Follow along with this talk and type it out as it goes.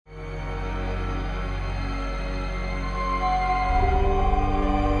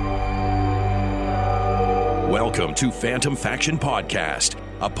Welcome to Phantom Faction Podcast,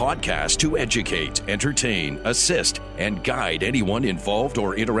 a podcast to educate, entertain, assist, and guide anyone involved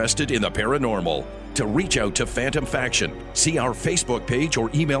or interested in the paranormal. To reach out to Phantom Faction, see our Facebook page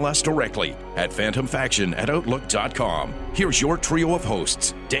or email us directly at phantomfaction@outlook.com. Here's your trio of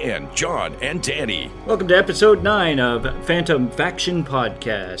hosts, Dan, John, and Danny. Welcome to episode 9 of Phantom Faction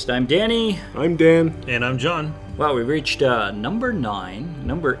Podcast. I'm Danny. I'm Dan. And I'm John. Wow, we reached number 9.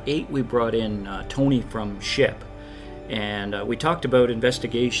 Number 8, we brought in Tony from SHIP. And we talked about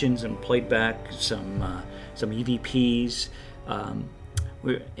investigations and played back some EVPs.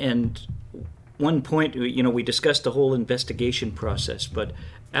 And one point, we discussed the whole investigation process, but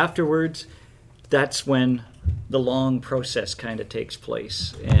afterwards, that's when the long process kind of takes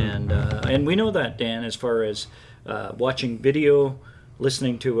place. And we know that, Dan, as far as watching video,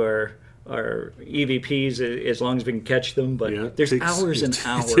 listening to our EVPs as long as we can catch them, but there's hours and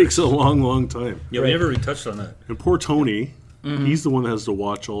hours. It takes a long time. Yeah, we never really touched on that. And poor Tony, he's the one that has to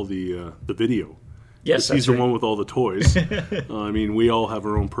watch all the video. Yes, he's the one with all the toys. I mean, we all have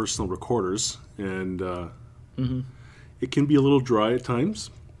our own personal recorders, and it can be a little dry at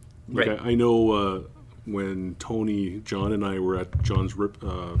times. Like Right. I know when Tony, John, and I were at John's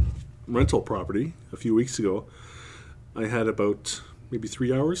rental property a few weeks ago, I had about maybe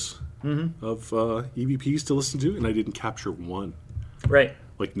 3 hours of EVPs to listen to, and I didn't capture one. Right.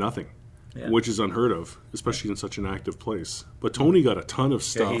 Like nothing. Yeah. Which is unheard of, especially in such an active place. But Tony got a ton of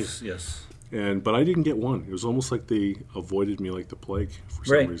stuff. Yes. But I didn't get one. It was almost like they avoided me like the plague for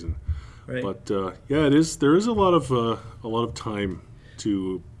some reason. Right. But it is. There is a lot of time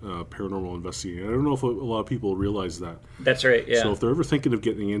to paranormal investigating. I don't know if a lot of people realize that. That's right. Yeah. So if they're ever thinking of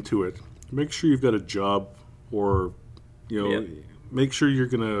getting into it, make sure you've got a job, or make sure you're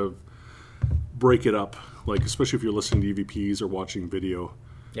gonna break it up. Like especially if you're listening to EVPs or watching video.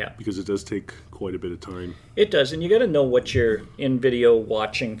 Yeah. Because it does take quite a bit of time. It does, and you got to know what you're in video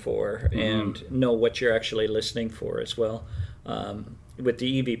watching for, and know what you're actually listening for as well. With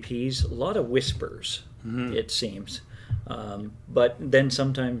the EVPs, a lot of whispers, it seems. But then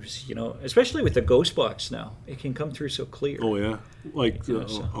sometimes, especially with the ghost box now, it can come through so clear. Oh yeah, like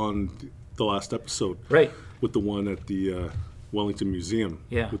on the last episode, Right. with the one at the Wellington Museum,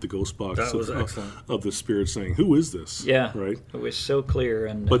 Yeah. with the ghost box. That was excellent. Of the spirit saying, "Who is this?" Yeah. right. It was so clear.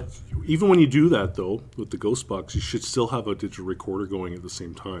 And But even when you do that, though, with the ghost box, you should still have a digital recorder going at the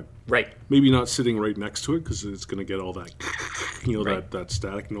same time. right. Maybe not sitting right next to it because it's going to get all that, Right. that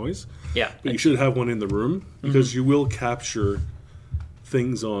static noise. Yeah. But you should have one in the room because you will capture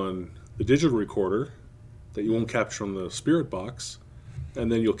things on the digital recorder that you won't capture on the spirit box,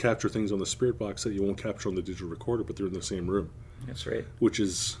 and then you'll capture things on the spirit box that you won't capture on the digital recorder, but they're in the same room, That's right. which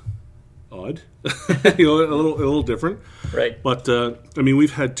is odd, a little different. Right. But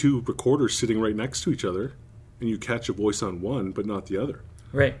we've had two recorders sitting right next to each other, and you catch a voice on one, but not the other.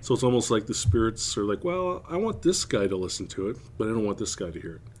 Right. So it's almost like the spirits are like, well, I want this guy to listen to it, but I don't want this guy to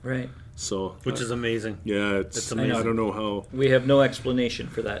hear it. Right. So, Which is amazing. yeah, it's amazing. I don't know how. We have no explanation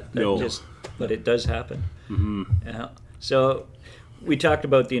for that. No. But it does happen. Yeah. So we talked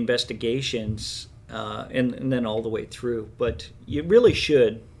about the investigations and then all the way through, but you really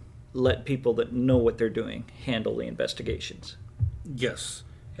should let people that know what they're doing handle the investigations. Yes.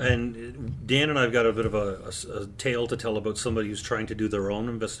 And Dan and I have got a bit of a tale to tell about somebody who's trying to do their own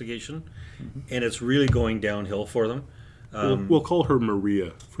investigation, and it's really going downhill for them. We'll call her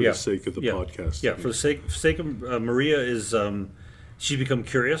Maria for yeah. the sake of the podcast. Yeah, for the sake of Maria is she's become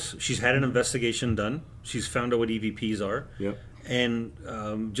curious. She's had an investigation done. She's found out what EVPs are. Yep. And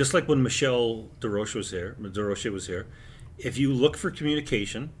just like when Michelle DeRoche was here, if you look for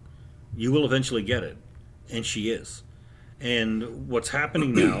communication, you will eventually get it, and she is. And what's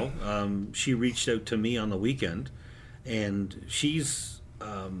happening now, she reached out to me on the weekend, and she's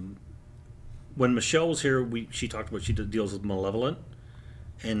when Michelle was here, she talked about she deals with malevolent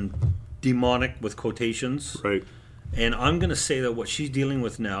and demonic with quotations. Right. And I'm going to say that what she's dealing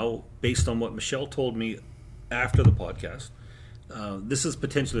with now, based on what Michelle told me after the podcast, this is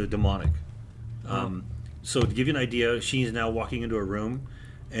potentially demonic. So to give you an idea, she's now walking into a room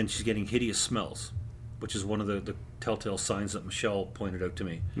and she's getting hideous smells, which is one of the telltale signs that Michelle pointed out to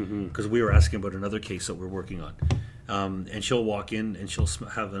me, because we were asking about another case that we're working on. And she'll walk in and she'll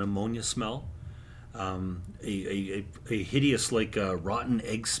have an ammonia smell, a hideous rotten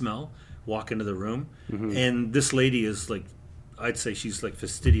egg smell, walk into the room. And this lady is like, I'd say she's like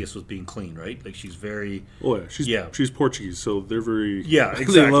fastidious with being clean, right? Like she's very... Oh yeah, she's Portuguese, so they're very... Yeah,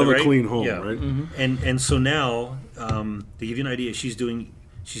 exactly. They love right? a clean home, yeah. right? And so now, to give you an idea, she's doing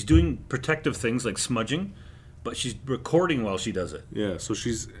protective things like smudging, but she's recording while she does it. Yeah, so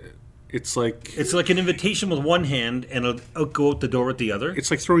she's It's like an invitation with one hand and it'll go out the door with the other. it's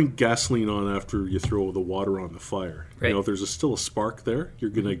like throwing gasoline on after you throw the water on the fire. Right. You know, if there's still a spark there,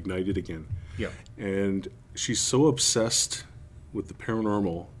 you're going to ignite it again. Yeah. And she's so obsessed with the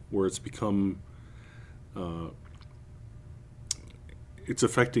paranormal where it's become, it's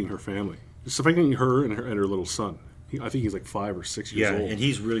affecting her family. It's affecting her and her little son. I think he's like 5 or 6 years old. And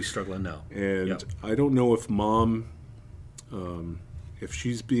he's really struggling now. And I don't know if Mom, if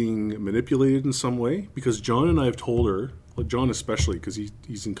she's being manipulated in some way, because John and I have told her, John especially, because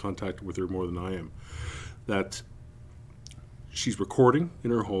he's in contact with her more than I am, that she's recording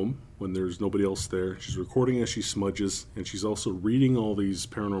in her home when there's nobody else there. She's recording as she smudges, and she's also reading all these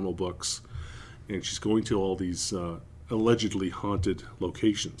paranormal books, and she's going to all these allegedly haunted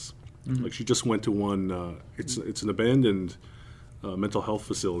locations. Mm-hmm. Like she just went to one. It's an abandoned mental health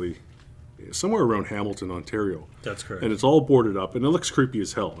facility somewhere around Hamilton, Ontario. That's correct. And it's all boarded up, and it looks creepy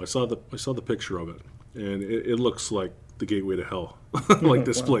as hell. I saw the picture of it, and it looks like the gateway to hell, like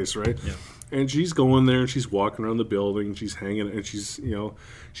this place, right? Yeah. And she's going there, and she's walking around the building, she's hanging, and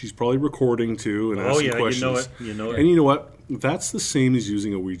she's probably recording too, and asking questions. You know it. And you know what? That's the same as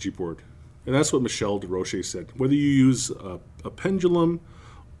using a Ouija board, and that's what Michelle DeRoche said. Whether you use a pendulum,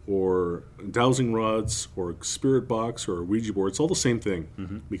 or dowsing rods, or a spirit box, or a Ouija board, it's all the same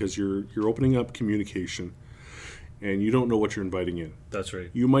thing, because you're opening up communication, and you don't know what you're inviting in. That's right.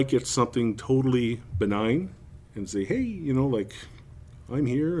 You might get something totally benign and say, hey, like, I'm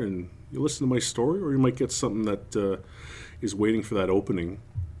here, and you listen to my story, or you might get something that is waiting for that opening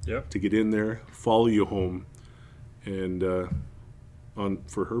to get in there, follow you home, and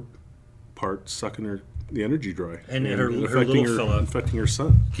for her part, sucking the energy dry, and her little fella infecting her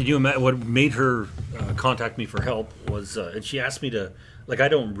son. Can you imagine what made her contact me for help was, and she asked me to, like, I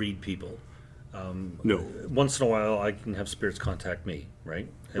don't read people. No. Once in a while, I can have spirits contact me, right?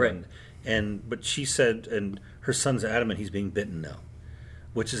 Right. But she said, and her son's adamant he's being bitten now,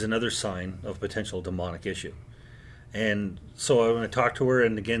 which is another sign of potential demonic issue. And so when I talked to her,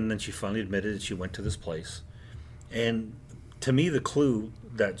 and again, then she finally admitted that she went to this place. And to me, the clue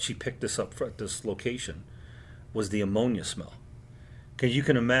that she picked this up at this location was the ammonia smell. Because you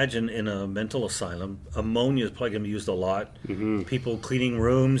can imagine in a mental asylum, ammonia is probably going to be used a lot. Mm-hmm. People cleaning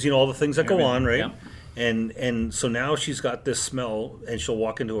rooms, all the things that go on, right? Yeah. And so now she's got this smell, and she'll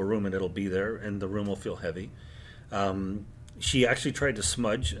walk into a room and it'll be there, and the room will feel heavy. She actually tried to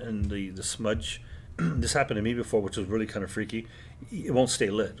smudge, and the smudge, this happened to me before, which was really kind of freaky. It won't stay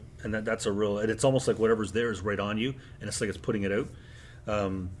lit, and that's a real. And it's almost like whatever's there is right on you, and it's like it's putting it out.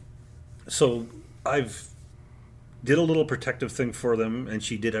 So I've did a little protective thing for them, and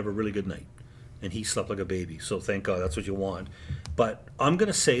she did have a really good night, and he slept like a baby. So thank God, that's what you want. But I'm going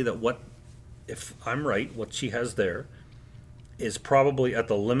to say that if I'm right, what she has there is probably at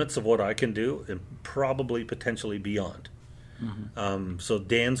the limits of what I can do, and probably potentially beyond. Mm-hmm. So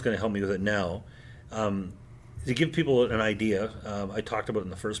Dan's going to help me with it now. To give people an idea, I talked about it in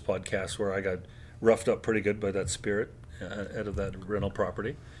the first podcast where I got roughed up pretty good by that spirit out of that rental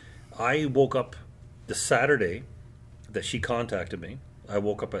property. I woke up the Saturday that she contacted me. I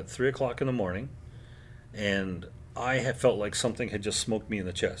woke up at 3 o'clock in the morning, and I had felt like something had just smoked me in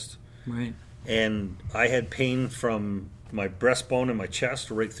the chest. Right. And I had pain from my breastbone and my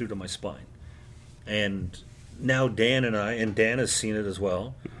chest right through to my spine. And now Dan has seen it as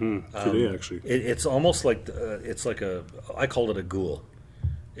well. Mm-hmm. Today, actually. It's almost like, I called it a ghoul.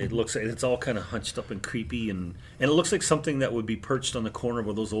 It looks like it's all kind of hunched up and creepy, and it looks like something that would be perched on the corner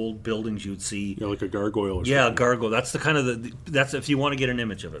of those old buildings you'd see. Yeah, like a gargoyle or something. Yeah, a gargoyle. That's the kind of that's if you want to get an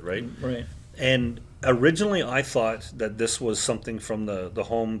image of it, right? Right. And originally I thought that this was something from the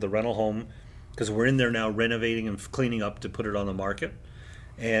home, the rental home, because we're in there now renovating and cleaning up to put it on the market.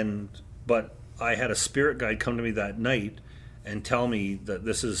 But I had a spirit guide come to me that night and tell me that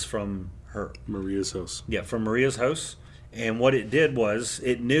this is from her. Maria's house. Yeah, from Maria's house. And what it did was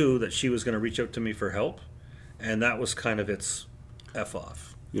it knew that she was going to reach out to me for help, and that was kind of its F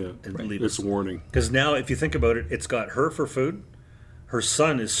off. Yeah, right. It's warning. Because now, if you think about it, it's got her for food. Her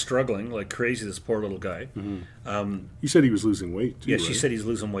son is struggling like crazy, this poor little guy. Mm-hmm. You said he was losing weight, too, Yeah, right? She said he's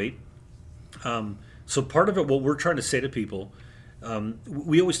losing weight. So part of it, what we're trying to say to people,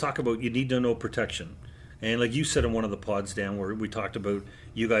 we always talk about you need to know protection. And like you said in one of the pods, Dan, where we talked about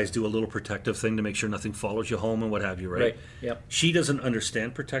you guys do a little protective thing to make sure nothing follows you home and what have you, right? Right, yep. She doesn't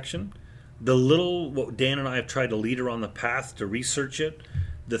understand protection. What Dan and I have tried to lead her on the path to research it,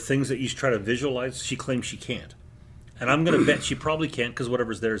 the things that you try to visualize, she claims she can't. And I'm going to bet she probably can't because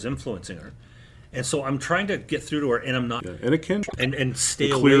whatever's there is influencing her. And so I'm trying to get through to her, and I'm not, And it can and stay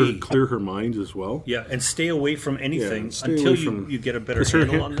away. clear her mind as well. Yeah, and stay away from anything and stay until away you, from- you get a better 'cause her,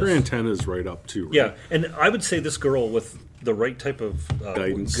 handle on her this. antenna's right up too. Right? Yeah, and I would say this girl with the right type of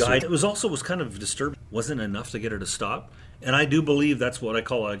Guidance. guide, it was kind of disturbing. Wasn't enough to get her to stop, and I do believe that's what I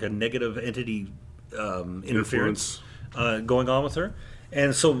call like a negative entity interference going on with her,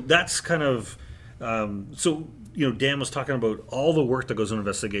 and so that's kind of so. Dan was talking about all the work that goes into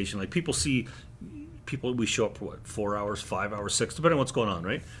investigation. Like people we show up for 4 hours, 5 hours, 6, depending on what's going on,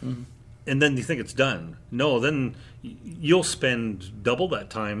 right? Mm-hmm. And then you think it's done. No, then you'll spend double that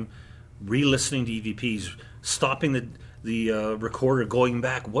time re-listening to EVPs, stopping the recorder, going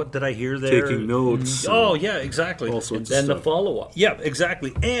back. What did I hear there? Taking notes. Oh, yeah, exactly. All sorts Then of the stuff. follow-up. Yeah,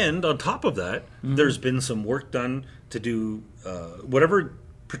 exactly. And on top of that, there's been some work done to do whatever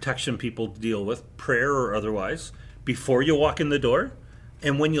protection people deal with, prayer or otherwise, before you walk in the door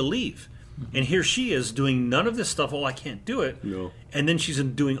and when you leave. And here she is doing none of this stuff. Oh, I can't do it. No. And then she's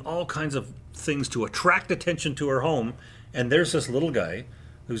doing all kinds of things to attract attention to her home. And there's this little guy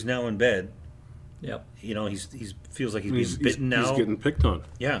who's now in bed. Yep. He's feels like he's being bitten now. He's getting picked on.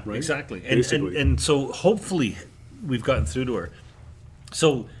 Yeah, right? exactly. Basically. And so hopefully we've gotten through to her.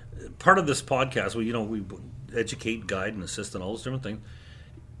 So part of this podcast, we educate, guide, and assist, and all those different things.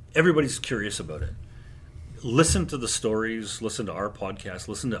 Everybody's curious about it. Listen to the stories. Listen to our podcast.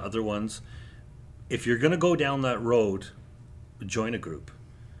 Listen to other ones. If you're going to go down that road, join a group.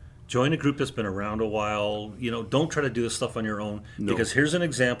 Join a group that's been around a while. Don't try to do this stuff on your own. No. Because here's an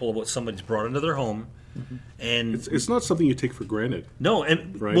example of what somebody's brought into their home. And It's not something you take for granted. no,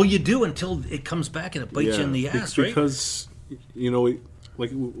 and Right. well, you do until it comes back and it bites you in the ass, right? Because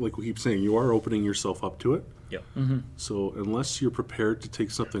like we keep saying, you are opening yourself up to it. Yep. So unless you're prepared to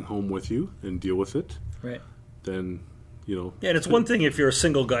take something home with you and deal with it, Right. then Yeah, and it's one thing if you're a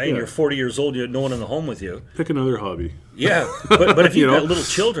single guy and Yeah. you're 40 years old, you have no one in the home with you. pick another hobby. Yeah, but if you've You know? got little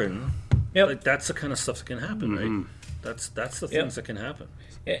children, Yep. like, that's the kind of stuff that can happen, Mm-hmm. right? That's the things that can happen.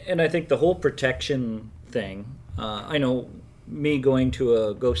 And I think the whole protection thing, I know me going to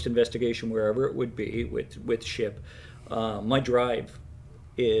a ghost investigation, wherever it would be, with SHIP, my drive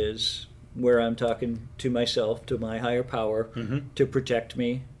is where I'm talking to myself, to my higher power, to protect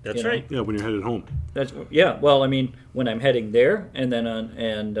me. That's right. Yeah, when you're headed home. Well, I mean, when I'm heading there, and then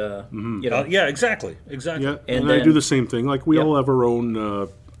Yeah, exactly. Yeah, And and I then- do the same thing. Like we Yep. all have our own.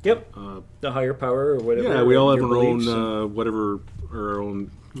 Yep, the higher power or whatever. Yeah, we all have your our own beliefs and- whatever, our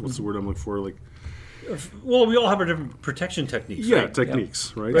own. What's the word I'm looking for? Like Well, we all have our different protection techniques, yeah, right?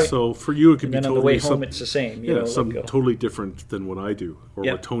 techniques, right? Right. So for you, it could and be then on totally the way home, it's the same. something totally different than what I do or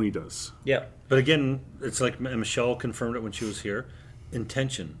Yeah. what Tony does. Yeah, But again, it's like Michelle confirmed it when she was here.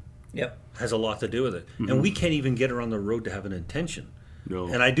 Intention yep. has a lot to do with it. And we can't even get her on the road to have an intention. No.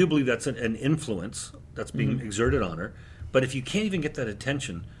 And I do believe that's an influence that's being exerted on her. But if you can't even get that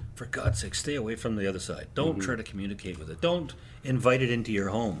attention, for God's sake, stay away from the other side. Don't try to communicate with it. Don't invite it into your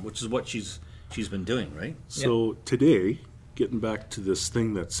home, which is what she's been doing, right? So today, getting back to this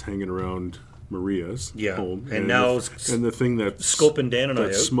thing that's hanging around Maria's Yeah. home, And now and the thing that scoping Dan and I that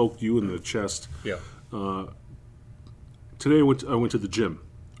out. smoked you in the chest. Yeah. Today I went to the gym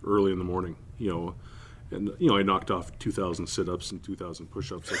early in the morning. And I knocked off 2,000 sit-ups and 2,000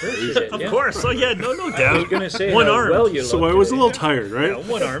 push-ups. Like crazy. Of course. Oh, yeah. No doubt. I was going to say One how arm. well you So look I was a today. little tired, right? Yeah,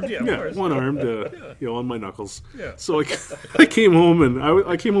 one armed. Yeah, of Yeah, course. one armed, on my knuckles. Yeah. So I came home, and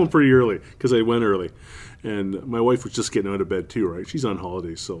I came home pretty early because I went early, and my wife was just getting out of bed too, right? She's on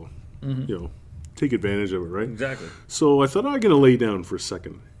holiday, so take advantage of it, right? Exactly. So I thought I'm going to lay down for a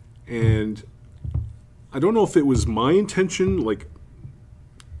second, and I don't know if it was my intention, like,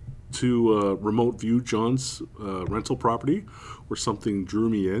 to remote view John's rental property, or something drew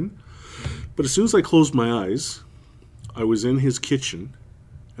me in. But as soon as I closed my eyes, I was in his kitchen,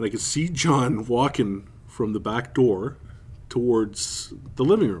 and I could see John walking from the back door towards the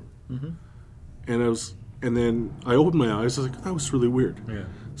living room. And then I opened my eyes. I was like, that was really weird. Yeah.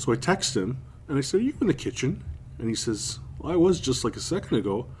 So I texted him, and I said, are you in the kitchen? And he says, well, I was just like a second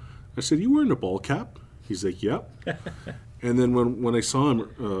ago. I said, you wearing a ball cap? He's like, yep. And then when I saw him,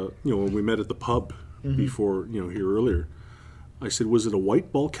 when we met at the pub before, here earlier, I said, was it a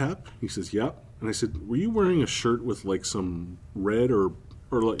white ball cap? He says, yep. And I said, were you wearing a shirt with like some red or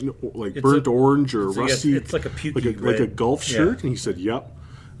like It's burnt a- orange or it's like a- rusty? it's like a pukey like a red. golf Yeah. shirt? And he said, yep.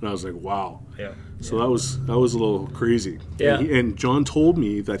 And I was like, wow. Yeah. So that was a little crazy. Yeah. And John told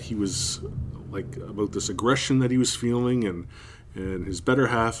me that he was like about this aggression that he was feeling, and his better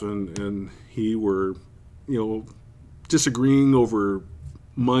half and he were, disagreeing over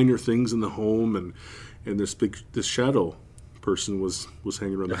minor things in the home, and this shadow person was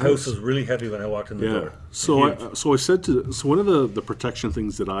hanging around the The house was really heavy when I walked in the door. So I said to one of the protection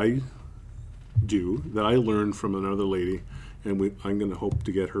things that I do that I learned from another lady, and I'm going to hope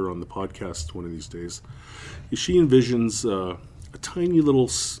to get her on the podcast one of these days, is she envisions a tiny little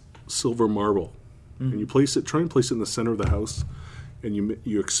silver marble, and you try and place it in the center of the house, and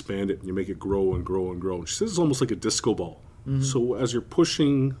you expand it and you make it grow and grow and grow. And she says it's almost like a disco ball. So as you're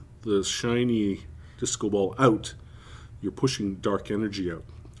pushing the shiny disco ball out, you're pushing dark energy out.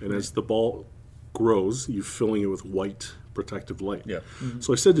 And as the ball grows, you're filling it with white protective light. Yeah.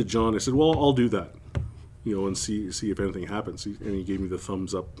 So I said to John, I said, well, I'll do that, and see if anything happens. And he gave me the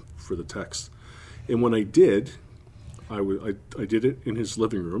thumbs up for the text. And when I did, I did it in his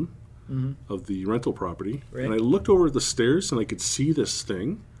living room of the rental property. Right. And I looked over at the stairs, and I could see this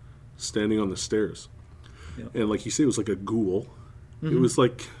thing standing on the stairs. Yeah. And like you say, it was like a ghoul. It was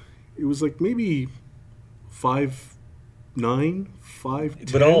like maybe 5'9",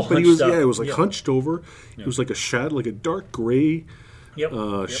 5'10". But all he was hunched up. it was like Yeah. hunched over. It was like a shadow, like a dark gray,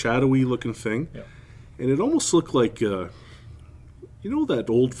 shadowy looking thing. Yep. And it almost looked like that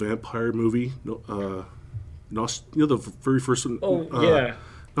old vampire movie, the very first one. Oh, yeah.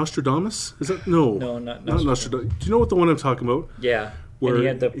 Nostradamus? Is that no? No, not Nostradamus. Do you know what the one I'm talking about? Yeah. Where and he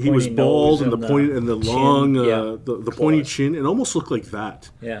had the he was pointy bald nose and the point and the long, chin. the pointy chin. It almost looked like that.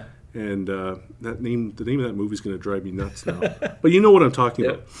 Yeah. And the name of that movie is going to drive me nuts now. But you know what I'm talking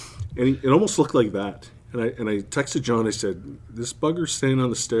about. And it almost looked like that. And I texted John. I said, "This bugger's standing on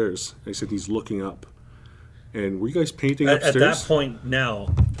the stairs." I said, "He's looking up." And were you guys painting upstairs? At that point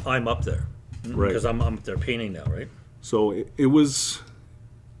now, I'm up there. Right. Because I'm up there painting now, right? So it was,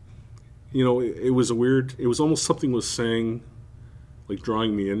 it was a weird. It was almost something was saying, like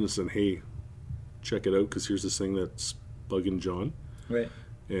drawing me in and saying, "Hey, check it out, because here's this thing that's bugging John." Right.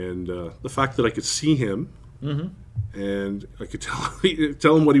 And the fact that I could see him, and I could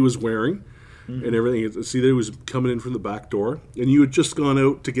tell him what he was wearing, and everything. See that he was coming in from the back door, and you had just gone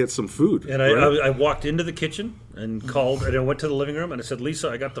out to get some food. And right? I walked into the kitchen and called, and I went to the living room and I said, "Lisa,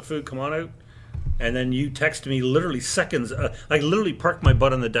 I got the food. Come on out." And then you texted me literally seconds. I literally parked my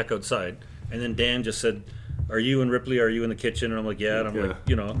butt on the deck outside, and then Dan just said, "Are you and Ripley? Are you in the kitchen?" And I'm like, "Yeah." And I'm like,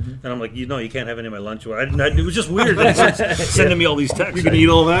 and I'm like, "You can't have any of my lunch." It was just weird sending me all these texts. You can eat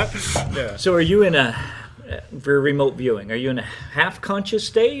all that. Yeah. So are you in for remote viewing, are you in a half-conscious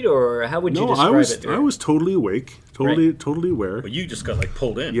state, or how would you describe it? I was totally awake, totally aware. But you just got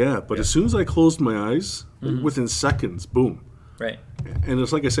pulled in. Yeah, but as soon as I closed my eyes, within seconds, boom. Right. And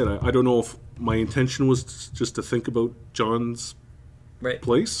it's like I said, I don't know if my intention was just to think about John's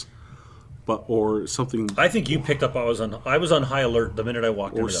place, or something. I think you picked up. I was on high alert the minute I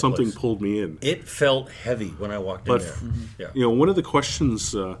walked in. Or something place. pulled me in. It felt heavy when I walked in there. Yeah. One of the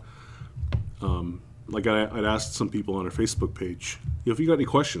questions, like I'd asked some people on our Facebook page, if you got any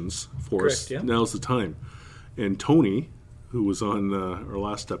questions for us, now's the time. And Tony, who was on our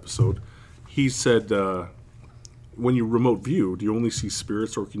last episode, he said, when you remote view, do you only see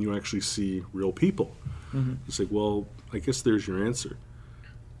spirits, or can you actually see real people? It's like, well, I guess there's your answer.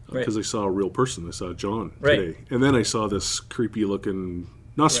 Because I saw a real person. I saw John today. And then I saw this creepy-looking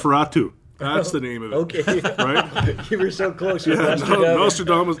Nosferatu. That's the name of it. Okay. Right? You were so close.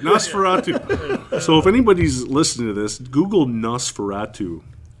 Nostradamus. Nosferatu. So if anybody's listening to this, Google Nosferatu.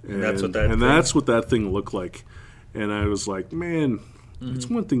 And that's what that thing looked like. And I was like, man, it's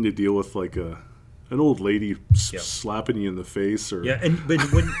one thing to deal with like an old lady slapping you in the face, or but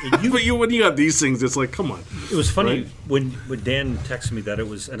when you got these things, it's like, come on. It was funny when Dan texted me that it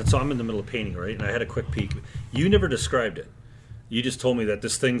was, and so I'm in the middle of painting, right? And I had a quick peek. You never described it. You just told me that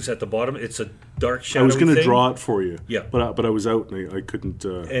this thing's at the bottom. It's a dark shadowy I was going to thing. draw it for you. Yeah, but I was out and I couldn't.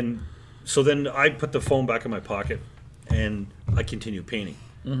 And so then I put the phone back in my pocket and I continued painting.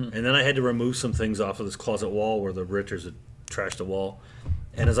 And then I had to remove some things off of this closet wall where the Richards had trashed the wall.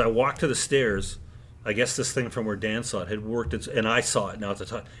 And as I walked to the stairs, I guess this thing from where Dan saw it had worked, and I saw it now at the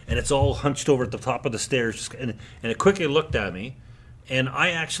top. And it's all hunched over at the top of the stairs. And it quickly looked at me. And I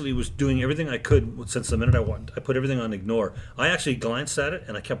actually was doing everything I could since the minute I put everything on ignore. I actually glanced at it,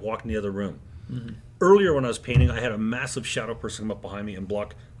 and I kept walking the other room. Earlier when I was painting, I had a massive shadow person come up behind me and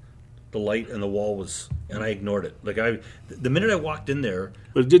block the light, and the wall was, and I ignored it. The minute I walked in there.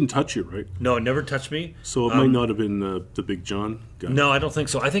 But it didn't touch you, right? No, it never touched me. So it might not have been the Big John guy. No, I don't think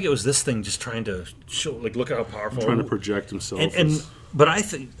so. I think it was this thing just trying to show, look at how powerful. Trying to project himself. But I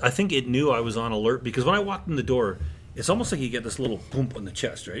think it knew I was on alert, because when I walked in the door, it's almost like you get this little boom on the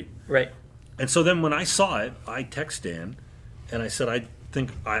chest, right? Right. And so then when I saw it, I texted Dan, and I said,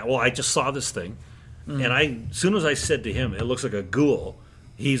 I just saw this thing. And as soon as I said to him, it looks like a ghoul,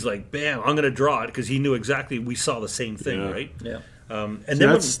 he's like, bam, I'm going to draw it, because he knew exactly we saw the same thing, Yeah. right? Yeah. And So then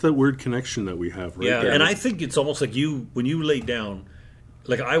that's the weird connection that we have, right? yeah, there. and I think it's almost like when you laid down,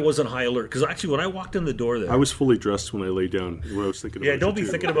 like I was on high alert, because actually when I walked in the door there, I was fully dressed when I lay down. When I was thinking. yeah, about don't you be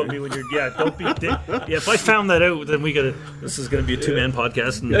too. thinking about me when you're. Yeah, don't be. Yeah, if I found that out, then this is going to be a 2-man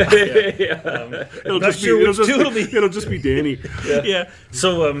podcast. And, It'll not just sure be. which two it'll be. It'll just be Danny. yeah.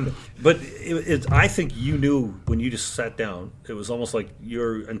 So, but I think you knew when you just sat down. It was almost like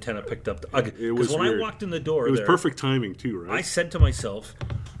your antenna picked up. It was Because when weird. I walked in the door, It was there, perfect timing too, right? I said to myself,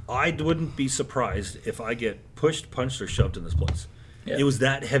 I wouldn't be surprised if I get pushed, punched, or shoved in this place. Yeah. It was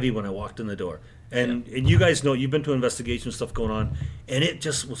that heavy when I walked in the door. And you guys know, you've been to investigation stuff going on, and it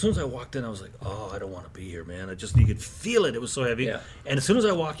just, as soon as I walked in, I was like, oh, I don't want to be here, man. You could feel it. It was so heavy. Yeah. And as soon as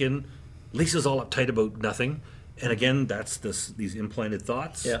I walk in, Lisa's all uptight about nothing. And again, that's these implanted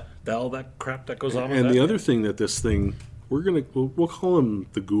thoughts. Yeah. All that crap that goes on with And that. the other thing that this thing, we'll call him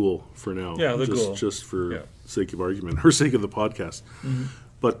the ghoul for now. Yeah, the just, ghoul. Just for Yeah. sake of argument, or sake of the podcast. Mm-hmm.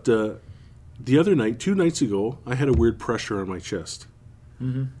 But the other night, 2 nights ago, I had a weird pressure on my chest.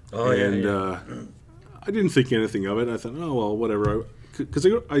 Oh, yeah, And yeah. I didn't think anything of it. I thought, oh, well, whatever. Because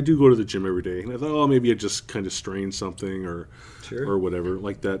I do go to the gym every day. And I thought, oh, maybe I just kind of strained something or whatever.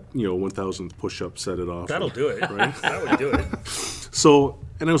 Like that, 1,000th push-up set it off. That'll do it. Right? That would do it. So,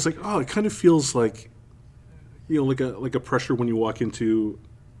 and I was like, oh, it kind of feels like, like a pressure when you walk into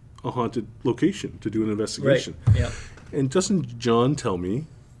a haunted location to do an investigation. Right. Yeah. And doesn't John tell me,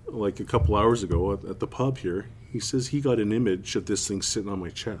 like a couple hours ago at the pub here, he says he got an image of this thing sitting on my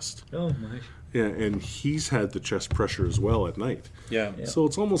chest. Oh my. Yeah, and he's had the chest pressure as well at night. Yeah. So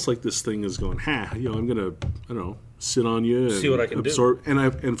it's almost like this thing is going, I'm gonna, sit on you and See what I can do. absorb.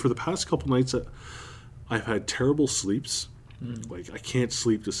 And for the past couple nights, I've had terrible sleeps. Like I can't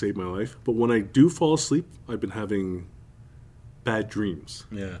sleep to save my life. But when I do fall asleep, I've been having bad dreams.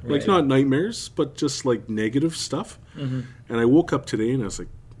 Yeah. Like not nightmares, but just like negative stuff. And I woke up today and I was like,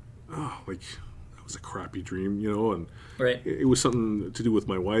 oh, like that was a crappy dream, and Right. it was something to do with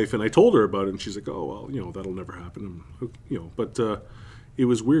my wife. And I told her about it, and she's like, oh, well, that'll never happen. And, but it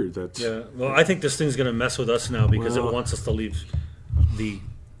was weird that. Yeah. Well, I think this thing's going to mess with us now because Well- it wants us to leave the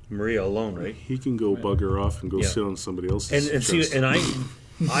Maria alone, right? He can go bugger off and go Yeah. sit on somebody else's And see, chest. and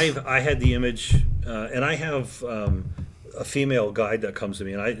I had the image, and I have a female guide that comes to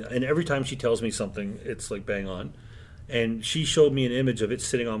me, and every time she tells me something, it's like bang on. And she showed me an image of it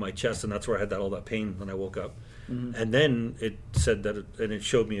sitting on my chest, and that's where I had all that pain when I woke up. And then it said that, and it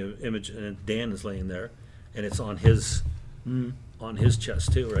showed me an image, and Dan is laying there, and it's on his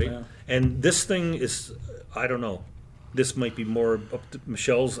chest too, right? Wow. And this thing is, I don't know. This might be more up to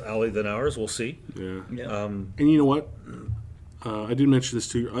Michelle's alley than ours. We'll see. Yeah. Yeah. And you know what? I didn't mention this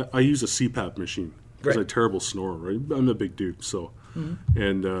to you. I use a CPAP machine because I'm Right. a terrible snorer, right? I'm a big dude, so.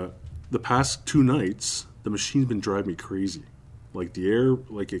 And the past 2 nights, the machine's been driving me crazy. Like the air,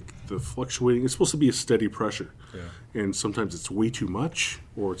 the fluctuating. It's supposed to be a steady pressure. Yeah. And sometimes it's way too much,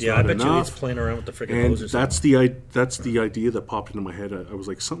 or it's Yeah, I not bet you enough. he's playing around with the freaking And hose or that's something. the idea that popped into my head. I was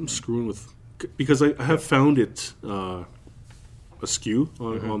like, something's screwing with, because I have found it askew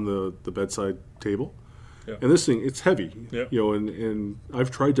on the bedside table, Yeah. and this thing, it's heavy, Yeah. and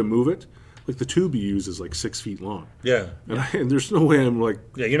I've tried to move it. Like the tube you use is like 6 feet long, Yeah. and there's no way I'm like.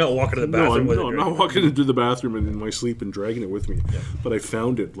 Yeah, you're not walking to the No, bathroom I'm, with no, it. I'm right? not walking into the bathroom in my sleep and dragging it with me. But I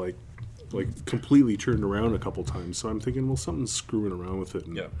found it like completely turned around a couple times. So I'm thinking, well, something's screwing around with it,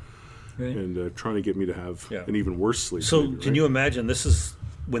 and, Yeah. Right. and trying to get me to have Yeah. an even worse sleep. So maybe, can right? you imagine, this is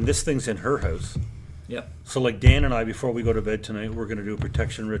when this thing's in her house. Yep. So like Dan and I, before we go to bed tonight, we're going to do a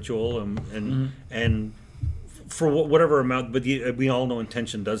protection ritual, and for whatever amount, but we all know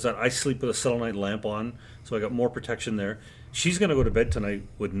intention does that. I sleep with a selenite lamp on, so I got more protection there. She's going to go to bed tonight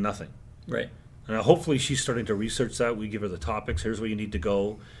with nothing. Right. And hopefully she's starting to research that. We give her the topics. Here's where you need to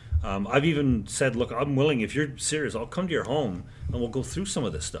go. I've even said, look, I'm willing. If you're serious, I'll come to your home and we'll go through some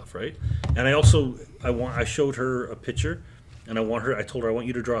of this stuff, right? And I showed her a picture, and I told her I want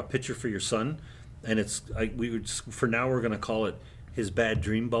you to draw a picture for your son, and for now we're going to call it his bad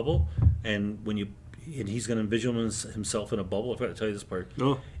dream bubble, and he's going to envision himself in a bubble. I forgot to tell you this part.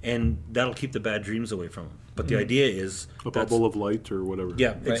 Oh. And that'll keep the bad dreams away from him. But the idea is a that's- bubble of light or whatever.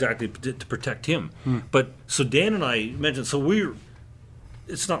 yeah, exactly, to protect him. But so Dan and I mentioned,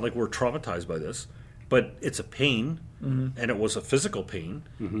 it's not like we're traumatized by this, but it's a pain, and it was a physical pain.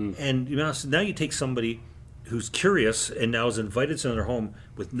 And now you take somebody who's curious and now is invited to their home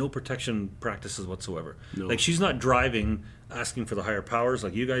with no protection practices whatsoever. No. Like she's not driving, asking for the higher powers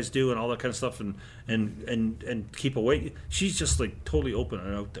like you guys do and all that kind of stuff, and keep away. She's just like totally open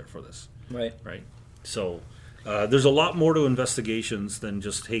and out there for this. Right. Right. So There's a lot more to investigations than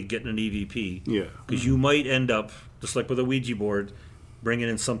just, hey, getting an EVP. Yeah. Because you might end up, just like with a Ouija board, bringing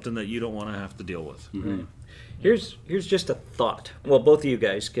in something that you don't want to have to deal with. Mm-hmm. Here's just a thought. Well, both of you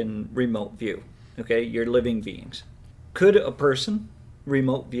guys can remote view. Okay, you're living beings. Could a person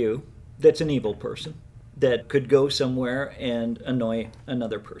remote view that's an evil person that could go somewhere and annoy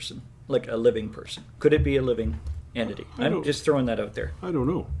another person, like a living person? Could it be a living entity? I'm just throwing that out there. I don't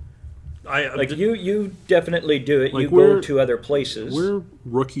know. Like you definitely do it. Like you go to other places. We're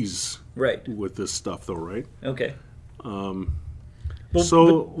rookies Right. with this stuff, though, right? Okay. Well,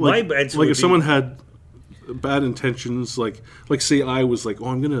 So, my like answer would if be- someone had bad intentions, like say I was like, oh,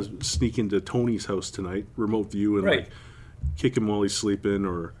 I'm gonna sneak into Tony's house tonight, remote view, and Right. like kick him while he's sleeping,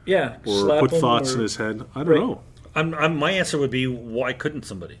 or Yeah, or slap put him thoughts or- in his head. I don't Right. know. my answer would be, why couldn't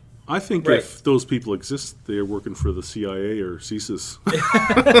somebody? I think Right. if those people exist, they're working for the CIA or CSIS.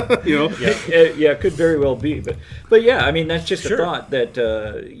 You know, Yeah, it could very well be, but yeah, I mean that's just Sure. a thought that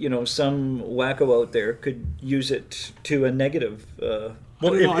some wacko out there could use it to a negative. I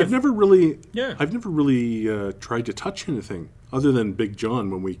don't know, I've never really Yeah. tried to touch anything other than Big John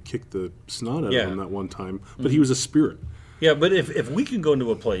when we kicked the snot out Yeah. of him that one time. But he was a spirit. Yeah, but if we can go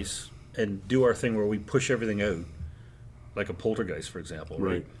into a place and do our thing where we push everything out, like a poltergeist, for example,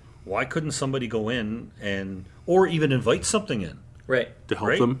 right? Right. Why couldn't somebody go in or even invite something in? Right. To help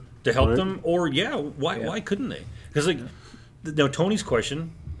right? them. To help right? them, or why couldn't they? Because now Tony's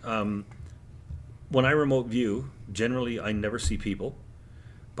question, when I remote view, generally I never see people,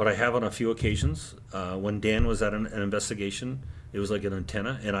 but I have on a few occasions. When Dan was at an investigation, it was like an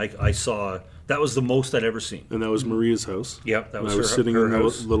antenna, and I saw that was the most I'd ever seen. And that was Maria's house. Yep, that And was I was her, sitting her in the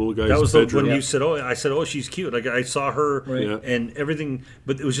house. little guy's that was bedroom. when you said, I said, she's cute. Like I saw her, Right. Yeah. and everything,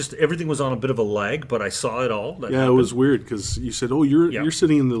 but it was just everything was on a bit of a lag. But I saw it all. That Yeah, it happened. was weird because you said, "Oh, you're Yeah. you're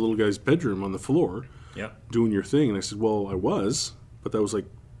sitting in the little guy's bedroom on the floor, Yeah, doing your thing," and I said, "Well, I was, but that was like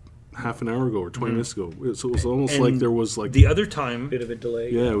half an hour ago or 20 minutes ago." So it was almost And like there was like, the other time Bit of a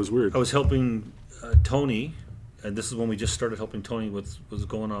delay. yeah, it was weird. I was helping Tony, and this is when we just started helping Tony with what's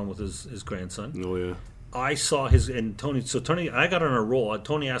going on with his grandson. Oh yeah, I saw Tony, I got on a roll.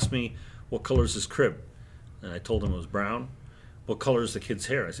 Tony asked me, what color is his crib? And I told him it was brown. What color is the kid's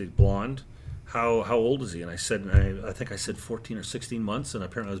hair? I said, blonde. How old is he? And I said, I think I said 14 or 16 months, and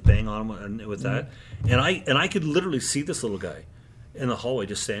apparently I was bang on him with that. And I could literally see this little guy in the hallway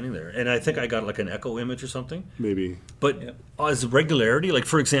just standing there. And I think I got like an echo image or something. maybe. But as regularity, like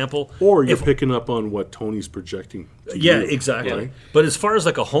for example, Or you're if- picking up on what Tony's projecting. to yeah, you, exactly. right? But as far as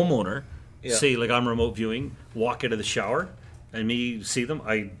like a homeowner, Yeah. say like I'm remote viewing, walk out of the shower, and me see them,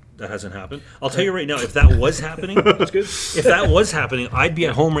 that hasn't happened. I'll tell you right now, if that was happening, That's good. if that was happening, I'd be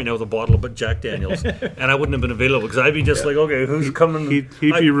at home right now with a bottle of Jack Daniels, and I wouldn't have been available because I'd be just like, okay, who's coming? He'd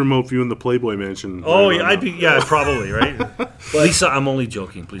be remote viewing the Playboy Mansion. Oh right yeah, now. I'd be probably right. Lisa, I'm only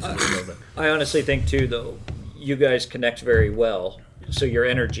joking. Please don't know that. I honestly think too, though, you guys connect very well, so your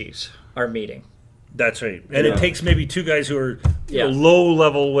energies are meeting. That's right. And Yeah. it takes maybe two guys who are Yeah. low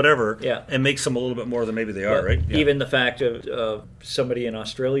level, whatever, Yeah. and makes them a little bit more than maybe they are, right? Yeah. Even the fact of somebody in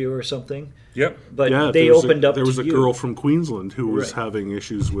Australia or something, Yep. but Yeah, they there was opened up. There was to a you. girl from Queensland who was Right. Mm-hmm. having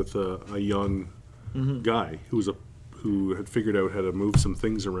issues with a young guy who had figured out how to move some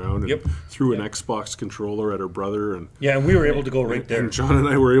things around and Yep. threw an Xbox controller at her brother, and Yeah, and we were able to go right there. and John and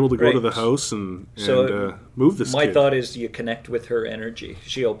I were able to go Right. to the house and So move this My kid. thought is you connect with her energy.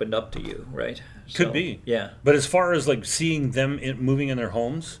 She opened up to you, right? Could So, be. Yeah. But as far as like seeing them moving in their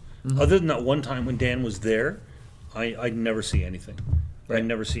homes, Mm-hmm. other than that one time when Dan was there, I'd never see anything. Right. I'd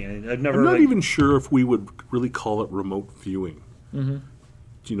never see anything. I've never. I'm not like, even sure if we would really call it remote viewing. Mm-hmm.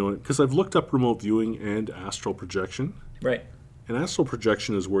 Do you know? Because I've looked up remote viewing and astral projection. Right. And astral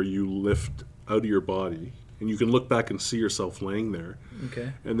projection is where you lift out of your body and you can look back and see yourself laying there.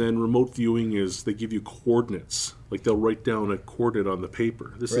 Okay. And then remote viewing is they give you coordinates. Like they'll write down a coordinate on the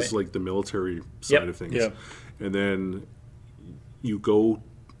paper. This is Right. like the military side Yep. of things. Yep. And then you go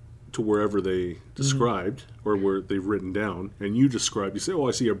to wherever they described or where they've written down, and you describe. You say, "Oh,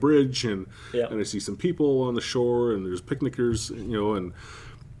 I see a bridge, and Yeah. and I see some people on the shore, and there's picnickers, you know." And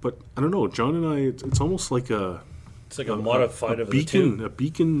but I don't know, John and I. It's almost like it's like a modified of beacon, the two. a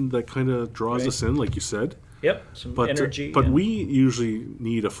beacon that kind of draws Right. us in, like you said. Yep. Some But energy. but and- we usually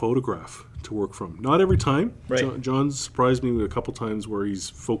need a photograph to work from. Not every time. Right. John's surprised me with a couple times where he's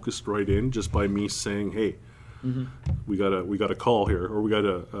focused right in just by me saying, "Hey, Mm-hmm. we got a call here, or we got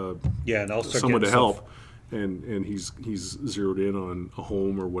Yeah, and I'll start someone to getting help," stuff. and he's zeroed in on a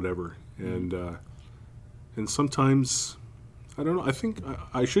home or whatever, and sometimes I don't know. I think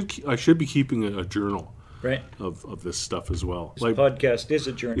I should be keeping a journal Right. of this stuff as well. This podcast is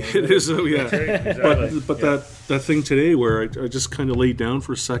a journey. It is, yeah. Exactly. But that thing today where I just kind of laid down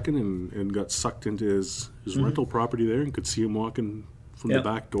for a second and got sucked into his rental property there and could see him walking from the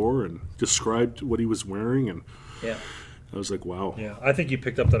back door and described what he was wearing, and I was like, wow. Yeah, I think you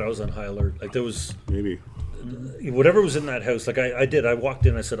picked up that I was on high alert. Like there was Maybe. whatever was in that house. Like I did. I walked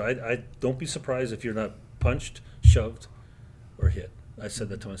in. I said, I don't be surprised if you're not punched, shoved, or hit. I said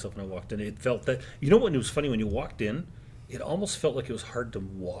that to myself when I walked in. It felt that, when it was funny when you walked in, it almost felt like it was hard to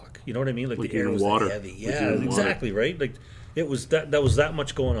walk. You know what I mean? Like the air was water. heavy. Like Yeah, exactly, right? Like it was that was that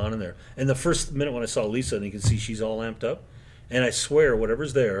much going on in there. And the first minute when I saw Lisa, and you can see she's all amped up, and I swear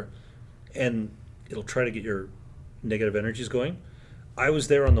whatever's there, and it'll try to get your negative energies going. I was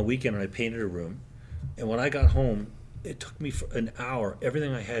there on the weekend and I painted a room, and when I got home, it took me for an hour,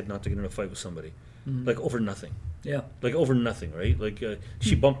 everything I had, not to get in a fight with somebody, like over nothing. Yeah. Like over nothing, right? Like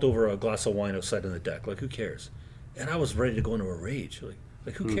she bumped over a glass of wine outside on the deck. Like who cares? And I was ready to go into a rage.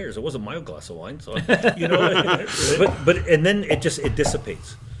 Like who cares? It wasn't my glass of wine, so but and then it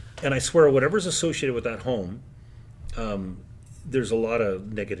dissipates. And I swear, whatever's associated with that home, there's a lot of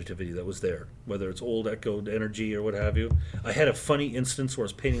negativity that was there. Whether it's old echoed energy or what have you. I had a funny instance where I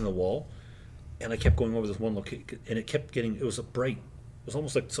was painting the wall, and I kept going over this one location, and it kept getting. It was bright. It was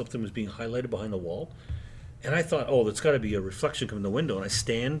almost like something was being highlighted behind the wall. And I thought, oh, that's got to be a reflection coming in the window. And I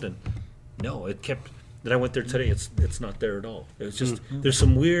stand, and no, it kept. Then I went there today. It's not there at all. It's just there's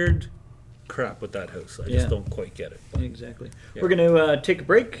some weird crap with that house. I just don't quite get it. But, Exactly. Yeah. We're going to take a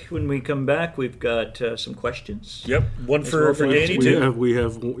break. When we come back, we've got some questions. Yep, one for Danny too. We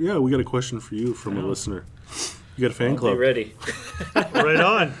got a question for you from a listener. You got a fan club. Be ready. Right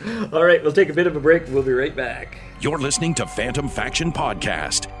on. All right, we'll take a bit of a break. We'll be right back. You're listening to Phantom Faction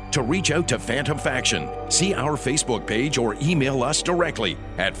Podcast. To reach out to Phantom Faction, see our Facebook page or email us directly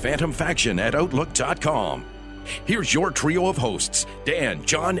at phantomfaction@outlook.com. Here's your trio of hosts, Dan,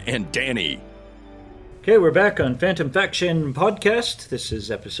 John, and Danny. Okay, we're back on Phantom Faction Podcast. This is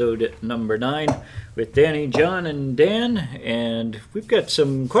episode number 9 with Danny, John, and Dan, and we've got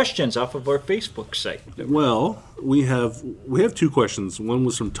some questions off of our Facebook site. Well, we have 2 questions. One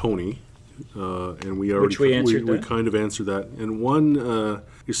was from Tony, and we kind of answered that, and one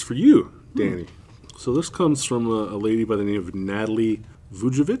is for you, Danny. So this comes from a lady by the name of Natalie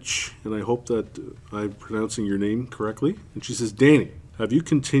Vujovic, and I hope that I'm pronouncing your name correctly. And she says, Danny, have you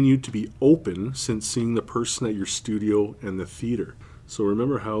continued to be open since seeing the person at your studio and the theater? So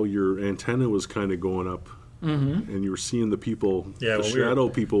remember how your antenna was kind of going up, and you were seeing the people, the shadow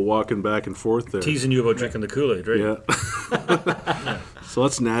people walking back and forth there. Teasing you about drinking the Kool-Aid, right? Yeah. So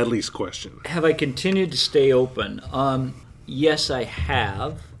that's Natalie's question. Have I continued to stay open? Yes, I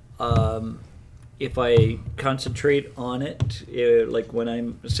have. If I concentrate on it, like when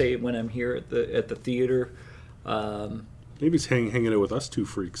I'm here at the theater. Maybe it's hanging out with us 2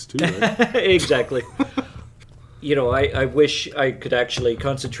 freaks too, right? Exactly. I wish I could actually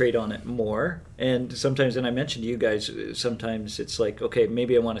concentrate on it more. And sometimes, and I mentioned to you guys, sometimes it's like, okay,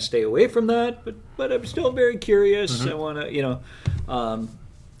 maybe I want to stay away from that, but I'm still very curious. I want to,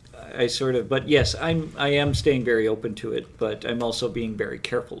 but yes, I am staying very open to it, but I'm also being very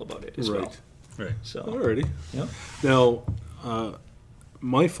careful about it as well. Right. So, alrighty. Yeah. Now,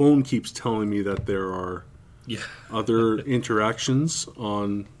 my phone keeps telling me that there are other interactions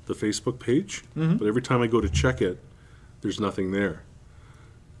on the Facebook page, but every time I go to check it, there's nothing there.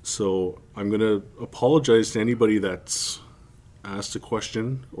 So I'm going to apologize to anybody that's asked a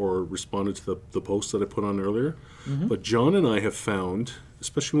question or responded to the post that I put on earlier. But John and I have found,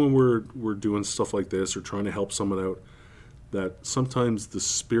 especially when we're doing stuff like this or trying to help someone out, that sometimes the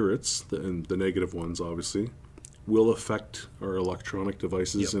spirits, and the negative ones obviously, will affect our electronic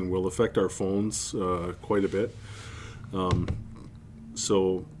devices and will affect our phones quite a bit.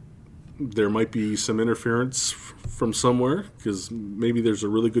 So there might be some interference from somewhere because maybe there's a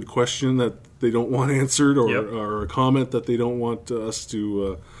really good question that they don't want answered or a comment that they don't want us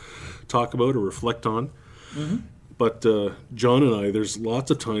to talk about or reflect on. But John and I, there's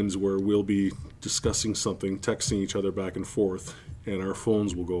lots of times where we'll be discussing something, texting each other back and forth, and our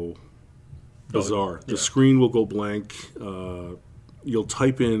phones will go bizarre. The screen will go blank. You'll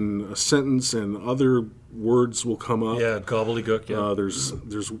type in a sentence and other words will come up. Yeah, gobbledygook. Yeah.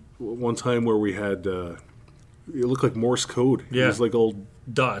 There's one time where we had it looked like Morse code. Yeah. It was like old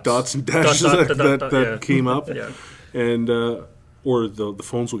dots and dashes that came up. Yeah. And or the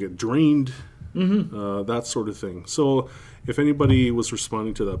phones will get drained. That sort of thing. So if anybody was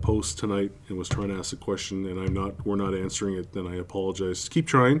responding to that post tonight and was trying to ask a question and we're not answering it, then I apologize. Keep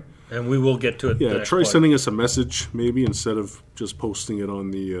trying. And we will get to it. Yeah, try sending us a message maybe instead of just posting it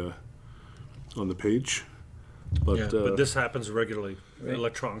on the page. But this happens regularly. Right.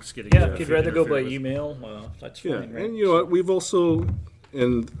 Electronics getting Yeah, if you'd rather go by interfered with. email, that's fine. Yeah, right? and you know what? We've also,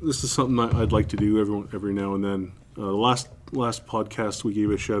 and this is something I'd like to do every now and then. Last podcast, we gave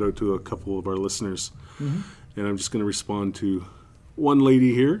a shout out to a couple of our listeners, and I'm just going to respond to one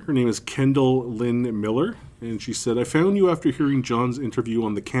lady here. Her name is Kendall Lynn Miller, and she said, "I found you after hearing John's interview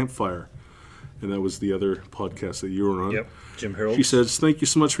on the campfire," and that was the other podcast that you were on. Yep, Jim Harold. She says, "Thank you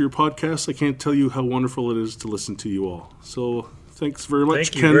so much for your podcast. I can't tell you how wonderful it is to listen to you all." So thanks very much,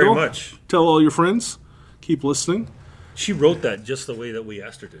 Thank you Kendall. very much. Tell all your friends. Keep listening. She wrote that just the way that we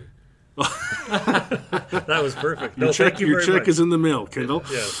asked her to. That was perfect. No, Your check, thank you your very check much. is in the mail, Kendall.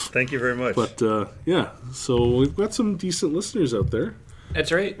 Yes, thank you very much. But yeah, so we've got some decent listeners out there,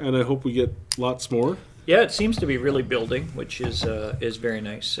 That's right. and I hope we get lots more. Yeah, it seems to be really building, which is very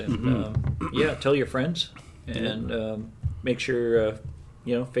nice. And yeah, tell your friends, and make sure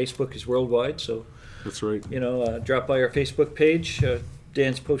Facebook is worldwide. So That's right. drop by our Facebook page.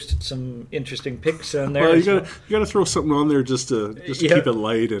 Dan's posted some interesting pics on there. Well, as you gotta throw something on there just to Yeah. keep it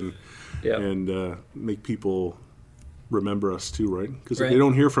light and Yeah. make people remember us too, right? Because if Right. they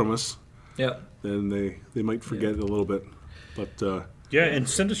don't hear from us, Yeah. then they might forget a little bit. But yeah, and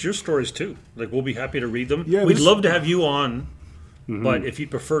send us your stories too. Like, we'll be happy to read them. Yeah, We'd this- love to have you on, but if you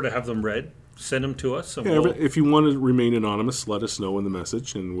prefer to have them read, send them to us. And yeah, we'll, if you want to remain anonymous, let us know in the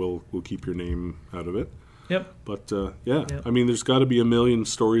message, and we'll keep your name out of it. Yep. But I mean, there's got to be a million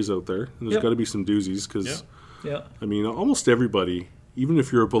stories out there, and there's Yep. got to be some doozies because. Yeah. Yeah. I mean, almost everybody, even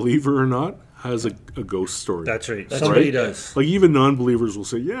if you're a believer or not, has a ghost story. that's right. That's Somebody right. does. Like even non-believers will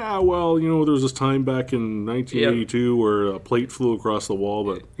say, "Yeah, well, there was this time back in 1982 where a plate flew across the wall,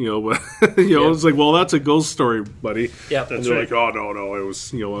 but it's like, well, that's a ghost story, buddy." Yeah. And they're like, "Oh no, it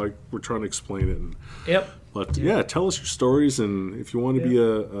was we're trying to explain it." Yep. But yeah, tell us your stories, and if you want to be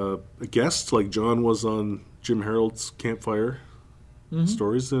a guest like John was on Jim Harold's Campfire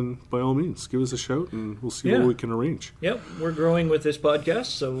Stories, then by all means, give us a shout, and we'll see Yeah. what we can arrange. Yep. We're growing with this podcast,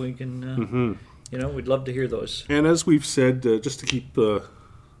 so we can. We'd love to hear those. And as we've said, just to keep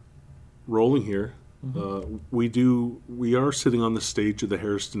rolling here, we are sitting on the stage of the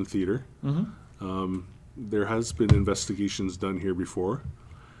Harrison Theatre. There has been investigations done here before,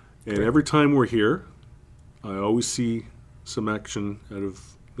 and every time we're here, I always see some action out of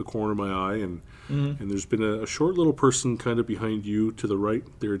the corner of my eye, and there's been a short little person kind of behind you to the right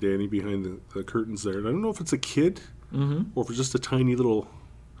there, Danny, behind the curtains there. And I don't know if it's a kid or if it's just a tiny little...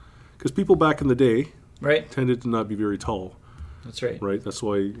 Because people back in the day Right. tended to not be very tall, That's right. right? That's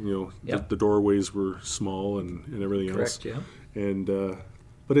why, Yep. the doorways were small and everything else. Correct. Yeah. And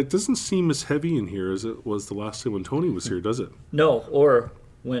but it doesn't seem as heavy in here as it was the last time when Tony was here, does it? No, or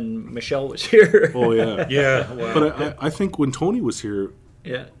when Michelle was here. Oh, yeah. Yeah. Wow. But I think when Tony was here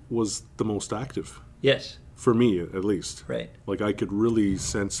Yeah. was the most active, Yes. for me at least. Right. Like I could really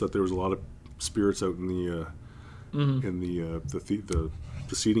sense that there was a lot of spirits out in the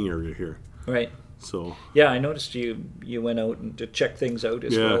the seating area here. Right. So Yeah, I noticed you went out and to check things out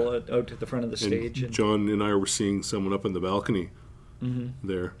as Yeah. well, out at the front of the stage. and John and I were seeing someone up in the balcony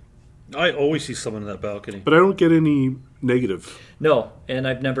there, I always see someone in that balcony. but I don't get any negative. No, and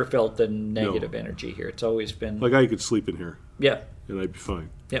I've never felt the negative energy here. It's always been Like I could sleep in here yeah, and I'd be fine.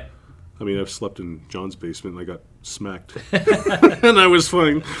 yeah. I mean, I've slept in John's basement and I got smacked, and I was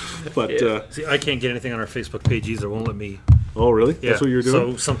fine. But See, I can't get anything on our Facebook page either. Won't let me. oh, really? Yeah. That's what you're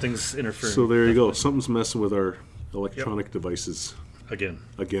doing. So something's interfering. So there you go. Something's messing with our electronic devices Again.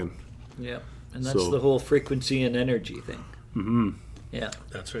 again. Yeah, and that's So- the whole frequency and energy thing. Mm-hmm. Yeah,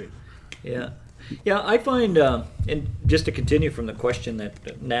 That's right. yeah, yeah. I find, and just to continue from the question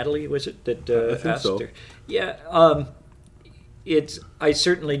that Natalie was it that I think asked so. her. Yeah, I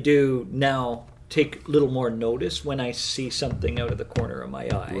certainly do now take a little more notice when I see something out of the corner of my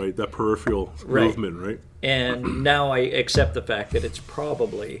eye. Right, that peripheral Right. movement, right? And now I accept the fact that it's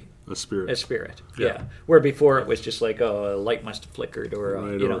probably A spirit, a spirit. Yeah. Yeah. Where before it was just like, oh, a light must have flickered, or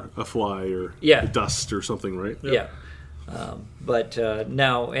right? you Or know, a fly, or Yeah. dust, or something, right? yeah. But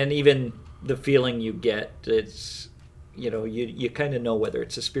now, and even the feeling you get, it's you kind of know whether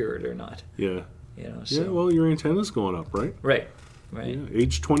it's a spirit or not. Yeah. So Yeah. Well, your antenna's going up, right? right. Yeah.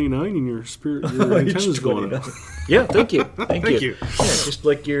 Age 29, and your your antenna's going up. Yeah. Thank you. Thank you. you. Yeah, just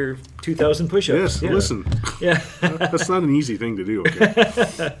like your 2,000 push-ups. Yes. Yeah. Listen, Yeah. that's not an easy thing to do.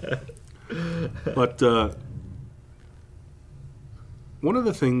 Okay. But one of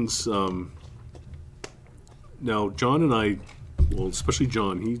the things, now John and I, well, especially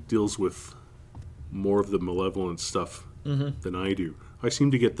John, he deals with more of the malevolent stuff than I do. I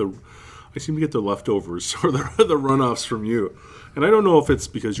seem to get the leftovers or the runoffs from you, and I don't know if it's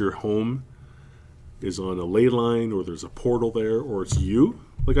because you're home is on a ley line, or there's a portal there, or it's you.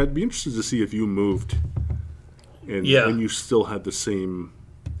 Like, I'd be interested to see if you moved and you still had the same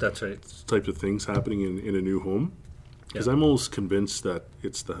That's right. types of things happening in a new home. Because I'm almost convinced that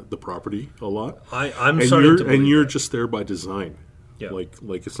it's the property a lot. I'm and starting to and you're that. just there by design. Yeah.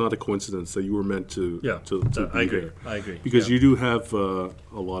 Like it's not a coincidence that you were meant to be I agree. there. I agree. Because you do have a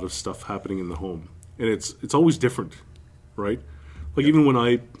lot of stuff happening in the home, and it's always different, right? Like even when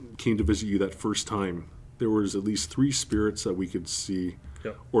I came to visit you that first time, there was at least 3 spirits that we could see,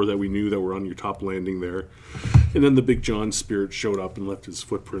 or that we knew that were on your top landing there, and then the Big John spirit showed up and left his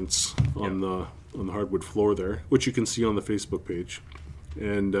footprints on the hardwood floor there, which you can see on the Facebook page,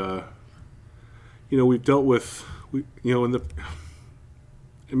 and we've dealt with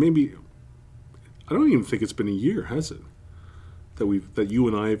and maybe I don't even think it's been a year, has it? That you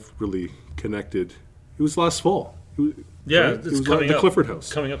and I've really connected. It was last fall. Right? It's it was coming at the up. Clifford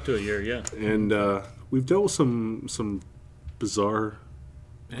House. Coming up to a year, yeah. And we've dealt with some bizarre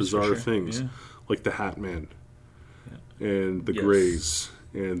things, like the Hat Man and the Greys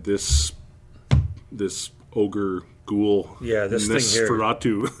and this ogre ghoul, this thing here,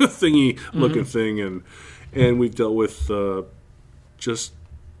 Nosferatu thingy looking thing, and we've dealt with just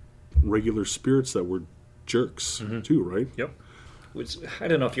regular spirits that were jerks too, right? Yep. Which, I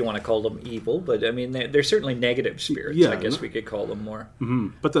don't know if you want to call them evil, but I mean they're certainly negative spirits. I guess we could call them more.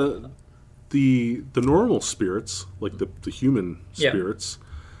 Mm-hmm. But the normal spirits, like the human spirits,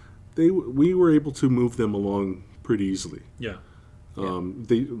 we were able to move them along pretty easily. Yeah.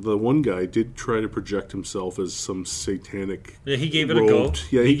 The one guy did try to project himself as some satanic. Yeah, he gave it robed. a go.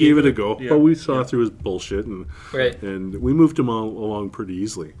 Yeah, he gave it a go. Yeah. But we saw through his bullshit, and we moved him along pretty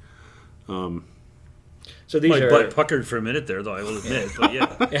easily. So these my are butt puckered for a minute there, though I will admit.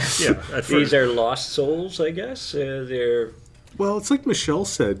 But these are lost souls, I guess. They're it's like Michelle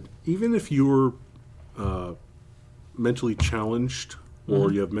said. Even if you're mentally challenged,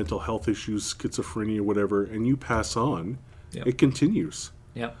 or you have mental health issues, schizophrenia, whatever, and you pass on, it continues.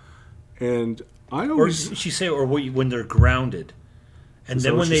 Yeah. And I always... Or she say, when they're grounded. And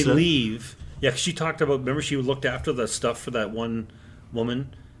then when they leave... Yeah, 'cause she talked about... Remember, she looked after the stuff for that one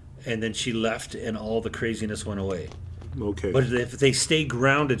woman, and then she left, and all the craziness went away. Okay. But if they stay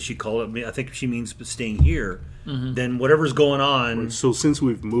grounded, she called it... I think she means staying here. Then whatever's going on... So since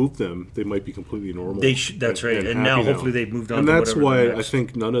we've moved them, they might be completely normal. That's right. And now hopefully they've moved on and to that's whatever why I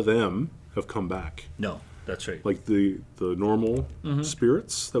think none of them have come back. No, that's right. Like the normal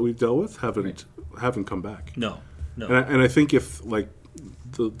spirits that we've dealt with haven't come back. No. And I think if, like,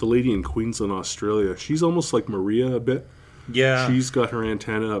 the lady in Queensland, Australia, she's almost like Maria a bit. Yeah. She's got her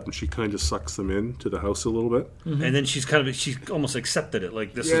antenna up and she kind of sucks them into the house a little bit. And then she's almost accepted it.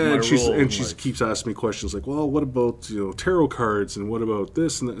 Like, this is my role. And she keeps asking me questions like, well, what about tarot cards, and what about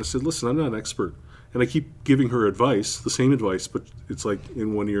this? And I said, listen, I'm not an expert. And I keep giving her advice, the same advice, but it's like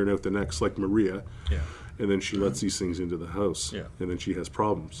in one ear and out the next, like Maria. Yeah. And then she lets these things into the house. Yeah. And then she has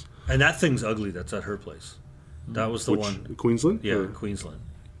problems. And that thing's ugly. That's at her place. That was the one. Queensland? Yeah, Queensland.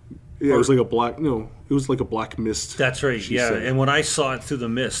 Yeah, it was like a black. No, it was like a black mist. That's right. Yeah, said. And when I saw it through the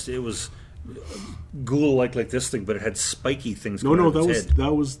mist, it was ghoul like this thing, but it had spiky things. No, that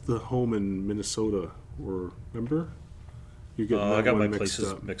that was the home in Minnesota. Or remember? You get I got my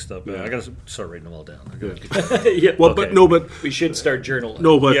places mixed up. Yeah. I got to start writing them all down. But we should start journaling.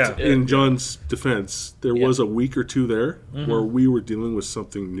 No, but in John's defense, there was a week or two there where we were dealing with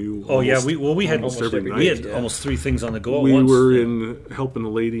something new. Oh yeah, we had almost every night. We had almost 3 things on the go at we once. We were in helping a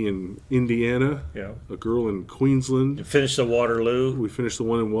lady in Indiana, a girl in Queensland. You finished the Waterloo. We finished the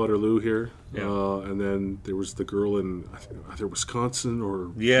one in Waterloo here, Yeah. And then there was the girl in either Wisconsin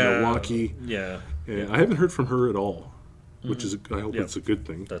or Milwaukee. Yeah, and I haven't heard from her at all. Which is, I hope it's a good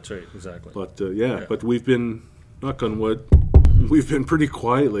thing. That's right, exactly. But but we've been, knock on wood, we've been pretty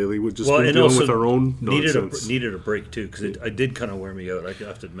quiet lately. We've just been dealing with our own nonsense. Needed a break too, because it did kind of wear me out. I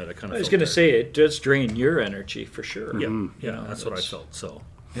have to admit, I was going to say it does drain your energy for sure. Yeah, that's what I felt. So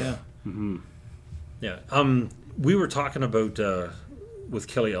yeah, yeah. We were talking about with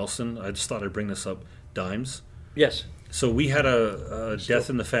Kelly Elson. I just thought I'd bring this up. Dimes. Yes. So we had a death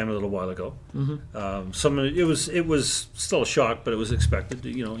in the family a little while ago. It was still a shock, but it was expected.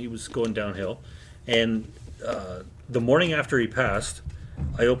 He was going downhill, and the morning after he passed,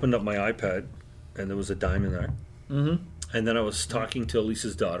 I opened up my iPad, and there was a dime in there. And then I was talking to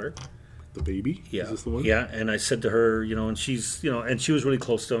Elisa's daughter. The baby? Yeah. Is this the one? Yeah, and I said to her, and she's, and she was really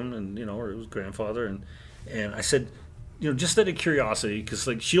close to him, and or it was grandfather, and I said, just out of curiosity, because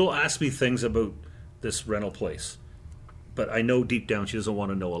like she'll ask me things about this rental place. But I know deep down she doesn't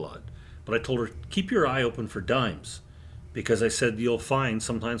want to know a lot. But I told her, keep your eye open for dimes. Because I said, you'll find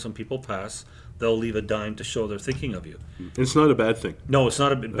sometimes when people pass, they'll leave a dime to show they're thinking of you. And it's not a bad thing. No, it's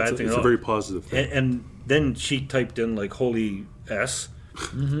not a bad thing It's at a all. very positive thing. And then she typed in like holy S,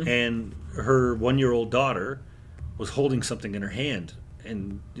 and her 1-year-old daughter was holding something in her hand,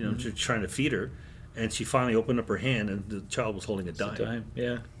 and she's trying to feed her, and she finally opened up her hand, and the child was holding a dime. Time,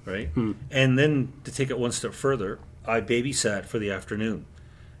 yeah. Right? And then to take it one step further, I babysat for the afternoon.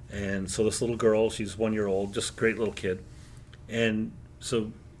 And so this little girl, she's 1 year old, just a great little kid. And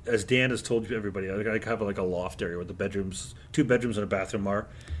so, as Dan has told you, everybody, I have like a loft area where the bedrooms, 2 bedrooms and a bathroom are,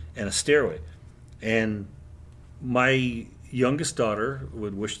 and a stairway. And my youngest daughter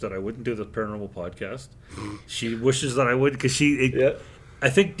would wish that I wouldn't do the paranormal podcast. She wishes that I would, because I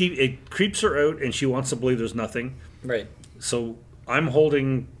think it creeps her out, and she wants to believe there's nothing. Right. So I'm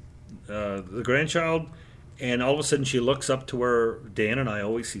holding the grandchild, and all of a sudden she looks up to where Dan and I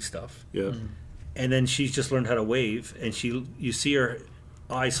always see stuff. Yeah. And then she's just learned how to wave, and you see her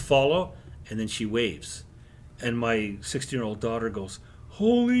eyes follow, and then she waves. And my 16-year-old daughter goes,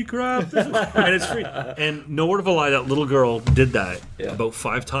 "Holy crap!" And it's free. And no word of a lie, that little girl did that about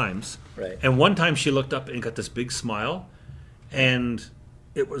 5 times. Right. And one time she looked up and got this big smile, and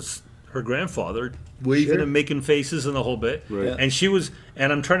it was her grandfather waving and making faces and the whole bit. Right. Yeah. And she was,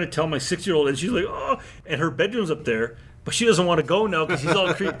 and I'm trying to tell my 6-year-old, and she's like, "Oh," and her bedroom's up there. But she doesn't want to go now because she's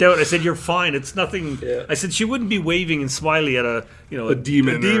all creeped out. I said, "You're fine. It's nothing." Yeah. I said she wouldn't be waving and smiley at a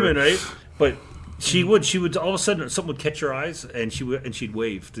demon, right? But she would. She would all of a sudden something would catch her eyes, and she'd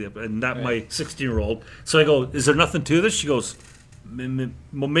wave. And that my 16-year-old. So I go, "Is there nothing to this?" She goes, "Well,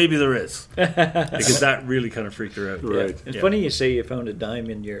 maybe there is," because that really kind of freaked her out. Right. It's funny you say you found a dime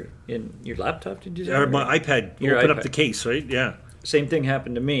in your laptop. Did you say? Or my iPad. You Your open iPad. up the case, right? Yeah. Same thing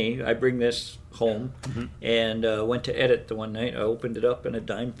happened to me. I bring this home and went to edit the one night. I opened it up and a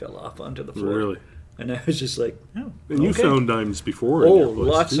dime fell off onto the floor. Really? And I was just like, And you okay. found dimes before. in Oh, your place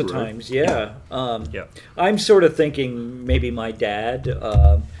lots too, of right? times, yeah. Yeah. I'm sort of thinking maybe my dad,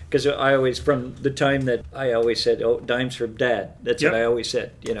 because I always, from the time that I always said, "Oh, dimes from Dad." That's Yep. what I always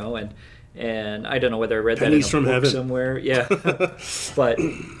said, and I don't know whether I read Pennies that in from a book heaven. somewhere. Yeah, but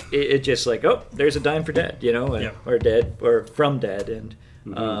it just like, oh, there's a dime for Dad, and, Yep. or Dad, or from Dad, and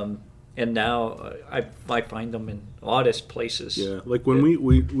now I find them in oddest places. Yeah, like when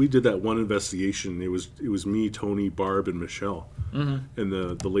we did that one investigation, it was me, Tony, Barb, and Michelle, and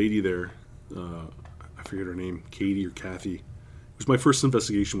the lady there, I forget her name, Katie or Kathy. It was my first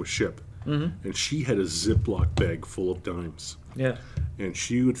investigation with Ship, and she had a Ziploc bag full of dimes, Yeah, and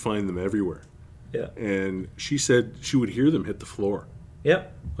she would find them everywhere. yeah, And she said she would hear them hit the floor.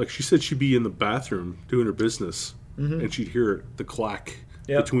 yep, Like she said, she'd be in the bathroom doing her business, and she'd hear the clack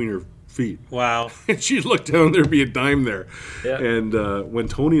Yep. between her feet. Wow. And she'd look down, there'd be a dime there. Yeah. And when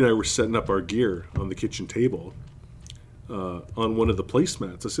Tony and I were setting up our gear on the kitchen table, on one of the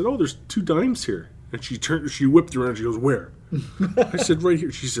placemats, I said, "Oh, there's 2 dimes here." And she whipped around, she goes, "Where?" I said, "Right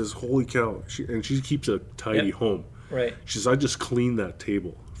here." She says, "Holy cow." And she keeps a tidy Yep. home. right. She says, "I just cleaned that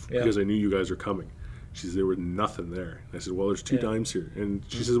table Yeah. because I knew you guys are coming." She says, "There was nothing there." I said, "Well, there's 2 Yeah. dimes here." And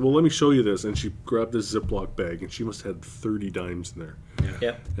she says, "Well, let me show you this." And she grabbed this Ziploc bag, and she must have had 30 dimes in there.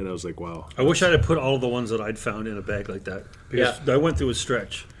 Yeah, And I was like, wow. I wish I'd have put all of the ones that I'd found in a bag like that, because I went through a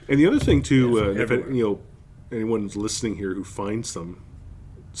stretch. And the other thing, too, Yeah, from if everywhere. anyone's listening here who finds them,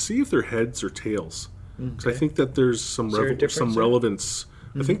 see if they're heads or tails. Because I think that there's some Is there a difference there? relevance.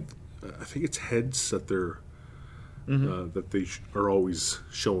 I think it's heads that they're that they are always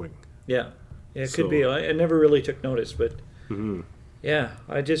showing. yeah. It So- could be. I never really took notice, but yeah,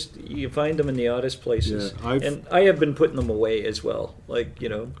 you find them in the oddest places, Yeah, and I have been putting them away as well. Like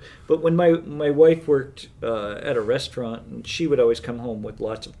but when my wife worked at a restaurant, and she would always come home with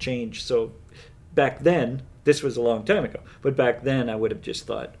lots of change. So back then, this was a long time ago, but back then I would have just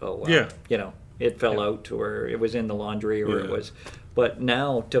thought, oh wow, Yeah. it fell out, or it was in the laundry, or it Yeah. was. But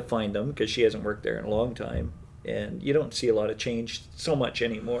now to find them, because she hasn't worked there in a long time. And you don't see a lot of change so much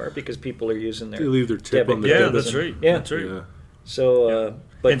anymore because people are using their They leave their tip debit on the Yeah, debit. that's right. Yeah. That's right. Yeah. So,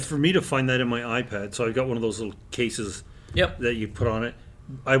 but And for me to find that in my iPad, so I got one of those little cases yep, that you put on it.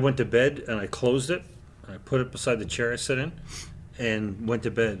 I went to bed and I closed it. I put it beside the chair I sit in, and went to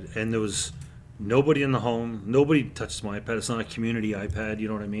bed. And there was nobody in the home. Nobody touched my iPad. It's not a community iPad. You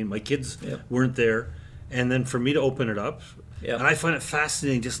know what I mean? My kids Yep. weren't there. And then for me to open it up, Yep. and I find it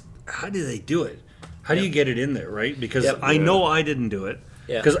fascinating. Just how do they do it? How do you get it in there, right? Because Yep. I know I didn't do it.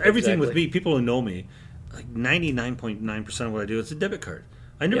 Yeah, Because everything with exactly. me, people who know me, like 99.9% of what I do is a debit card.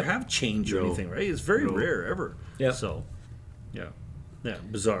 I never Yep. have change or No. anything, right? It's very No. rare ever. Yep. So, yeah,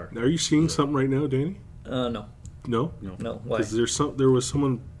 bizarre. Are you seeing something right now, Danny? no, No. no. Why? Because there was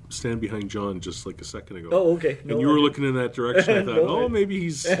someone stand behind John just like a second ago. Oh, okay. No, and you were looking in that direction. I thought, No, maybe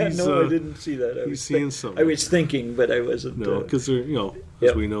he's no, I didn't see that. he's seeing something. I was thinking, but I wasn't. No, because as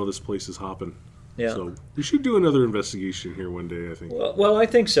Yep. we know, this place is hopping. Yeah. So we should do another investigation here one day, I think, Well, I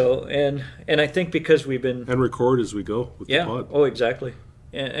think so, and I think because we've been and record as we go with the pod. Oh, exactly.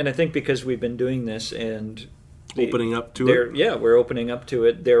 And I think because we've been doing this and Opening up to it. Yeah, we're opening up to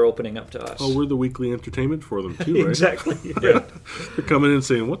it. They're opening up to us. Oh, we're the weekly entertainment for them too, right? Exactly. Yeah. They're coming in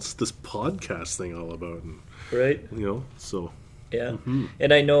saying, "What's this podcast thing all about?" And, Right. So Yeah.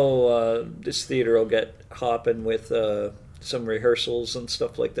 And I know this theater will get hopping with some rehearsals and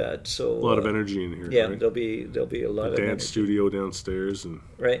stuff like that. So a lot of energy in here. Yeah, right? there'll be a lot of Dance energy. studio downstairs, and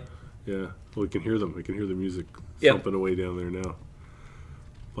Right. yeah, well, we can hear them. We can hear the music Yeah. thumping away down there now.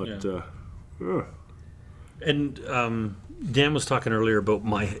 But And Dan was talking earlier about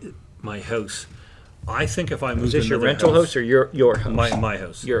my house. I think if I moved Is this your another rental house or your house? my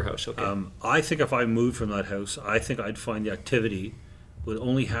house, Your house. Okay. I think if I moved from that house, I think I'd find the activity would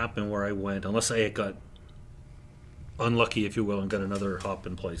only happen where I went, unless I got unlucky, if you will, and got another hop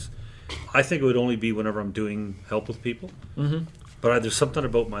in place. I think it would only be whenever I'm doing help with people. Mm-hmm. But there's something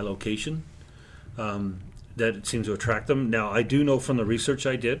about my location that it seems to attract them. Now, I do know from the research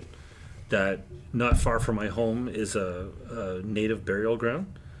I did that not far from my home is a native burial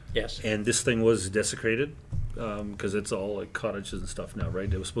ground. Yes. And this thing was desecrated because it's all like cottages and stuff now,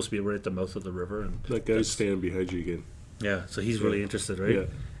 right? It was supposed to be right at the mouth of the river. And that guy's standing behind you again. yeah, so he's really interested, right? Yeah.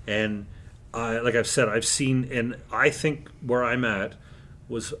 And like I've said, I've seen, and I think where I'm at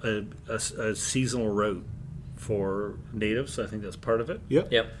was a seasonal route for natives. I think that's part of it.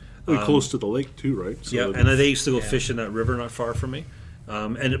 Yep. Yep. We're close to the lake too, right? So Yeah, it'd and be- they used to go fish in that river not far from me.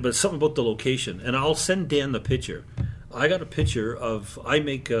 But something about the location, and I'll send Dan the picture. I got a picture of I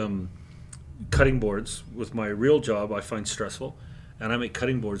make cutting boards with my real job. I find stressful, and I make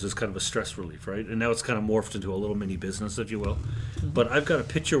cutting boards as kind of a stress relief, right? And now it's kind of morphed into a little mini business, if you will. But I've got a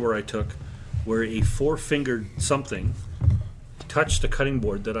picture where I took where a four-fingered something touched a cutting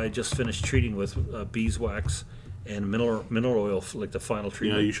board that I just finished treating with beeswax and mineral oil, like the final yeah,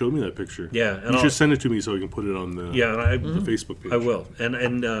 treatment. you showed me that picture. Yeah, and you I'll- should send it to me so I can put it on the and the Facebook page. I will. And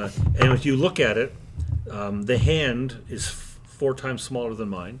if you look at it, the hand is 4 times smaller than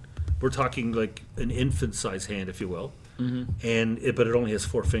mine. We're talking like an infant-size hand, if you will. Mm-hmm. But it only has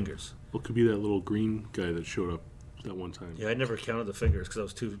 4 fingers. Well, it could be that little green guy that showed up that one time. Yeah, I never counted the fingers because I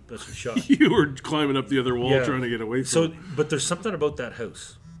was too much of a shock. You were climbing up the other wall Yeah. trying to get away from So, it. but there's something about that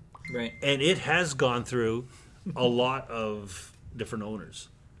house, Right. and it has gone through a lot of different owners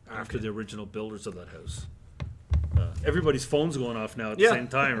after the original builders of that house. Everybody's phone's going off now at the Yeah. same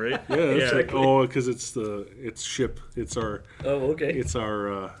time, right? Yeah, that's exactly. like, because it's ship. It's our Oh, okay.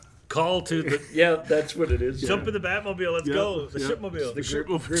 Call to the Yeah, that's what it is. jump in the Batmobile. Let's Yeah, go. The yeah. shipmobile. the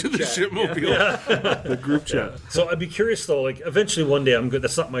group to the chat. shipmobile, the group chat. So I'd be curious though. Like eventually one day I'm good.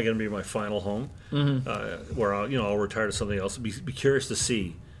 That's not going to be my final home, where I'll retire to something else. Be curious to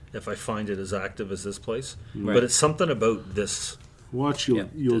see if I find it as active as this place. But it's something about this. Watch, you'll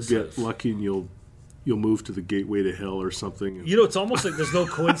this get is- lucky and you'll move to the gateway to hell or something. And It's almost like there's no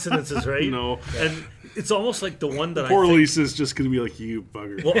coincidences, right? No. And it's almost like the one that poor I think. Lisa's just going to be like, you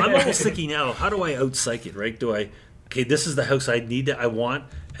bugger. Well, I'm almost thinking now. How do I out-psych it? Right? Do I? Okay, this is the house I want,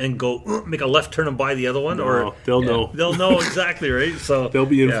 and go make a left turn and buy the other one, No, or they'll know. They'll know exactly, right? So They'll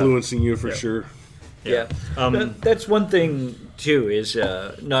be yeah. influencing you for sure. Yeah. That's one thing, too, is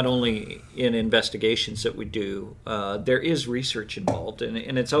not only in investigations that we do, there is research involved,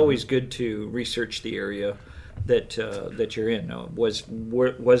 and it's always good to research the area that you're in.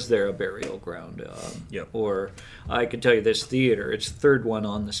 Was there a burial ground? Yep. Or I can tell you this theater, it's the third one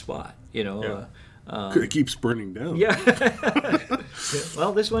on the spot, It keeps burning down. Yeah.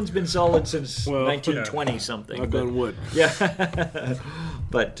 Well, this one's been solid since Well, 1920 something. Knock but- on wood. Yeah.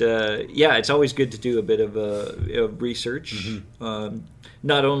 But it's always good to do a bit of research,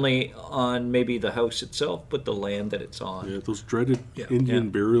 not only on maybe the house itself, but the land that it's on. Yeah, those dreaded Indian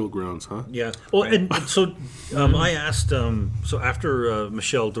burial grounds, huh? Yeah. Well, and so I asked. So after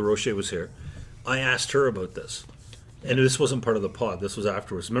Michelle DeRoche was here, I asked her about this, and this wasn't part of the pod. This was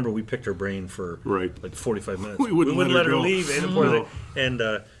afterwards. Remember, we picked her brain for Right. like 45 minutes. We wouldn't let her go. leave. Before No. and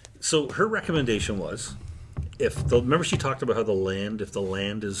so her recommendation was, remember she talked about how if the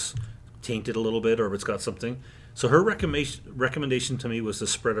land is tainted a little bit or if it's got something. So her recommendation to me was to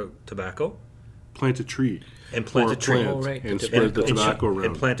spread out tobacco. Plant a tree. And plant Or a tree. plant Oh, right, and the spread the tobacco. tobacco around.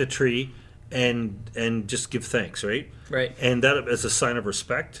 And plant a tree and just give thanks, right? Right. And that as a sign of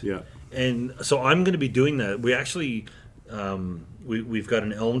respect. Yeah. And so I'm going to be doing that. We actually we've got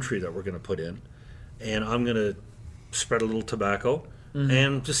an elm tree that we're going to put in, and I'm going to spread a little tobacco.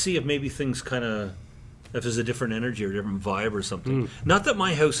 and to see if maybe things kind of, if there's a different energy or a different vibe or something. Not that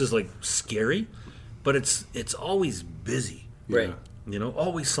my house is like scary, but it's always busy. Right. You know,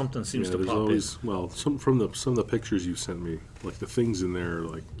 always something seems to there's pop always, in. well, some of the pictures you sent me, like the things in there,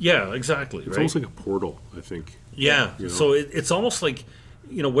 like Yeah, exactly. it's right? almost like a portal, I think. Yeah. You know? So it's almost like,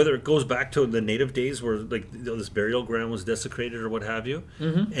 you know, whether it goes back to the native days where like this burial ground was desecrated or what have you.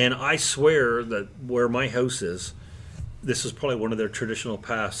 And I swear that where my house is, this is probably one of their traditional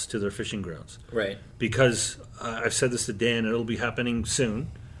paths to their fishing grounds. Right. Because I've said this to Dan, and it'll be happening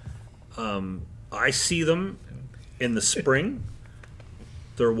soon. I see them in the spring.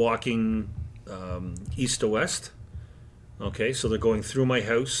 They're walking east to west. Okay, so they're going through my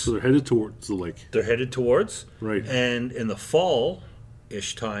house. So they're headed towards the lake. They're headed towards. Right. And in the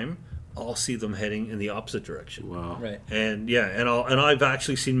fall-ish time, I'll see them heading in the opposite direction. Wow. Right. And yeah, and I've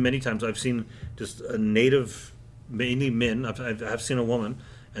actually seen many times. I've seen just a native, mainly men. I've seen a woman,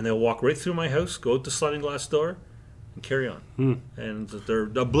 and they'll walk right through my house, go out the sliding glass door, and carry on. And they're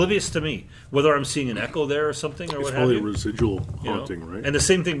oblivious to me, whether I'm seeing an echo there or something or It's what have probably a you. residual You know? haunting, right? And the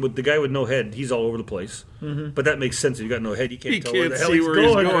same thing with the guy with no head. He's all over the place. But that makes sense. If you got no head, you can't You tell can't where the hell see he's where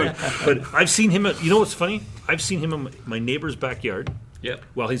he's going. going. But I've seen him. You know what's funny? I've seen him in my neighbor's backyard Yep.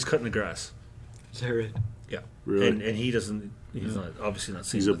 while he's cutting the grass. Is that right? Yeah. Really? And he doesn't. He's not obviously not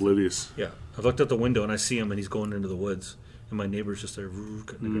seeing. He's nothing. oblivious. Yeah. I've looked out the window and I see him, and he's going into the woods, and my neighbor's just there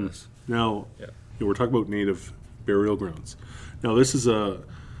cutting the grass. Now, Yeah. we're talking about native burial grounds. Now, this is a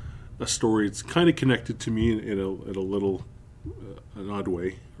story. It's kind of connected to me in a little an odd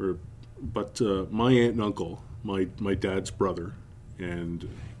way, but my aunt and uncle, my dad's brother, and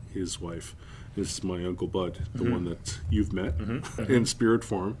his wife. This is my Uncle Bud, the one that you've met in spirit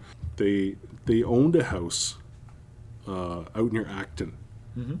form. They owned a house out near Acton,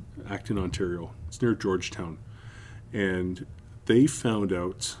 Acton, Ontario. It's near Georgetown, and they found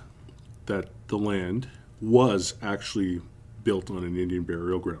out that the land was actually built on an Indian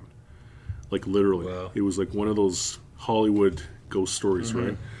burial ground. Like literally. Wow. It was like one of those Hollywood ghost stories,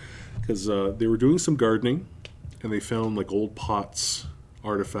 right? Because they were doing some gardening and they found like old pots,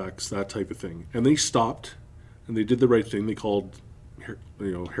 artifacts, that type of thing. And they stopped and they did the right thing. They called,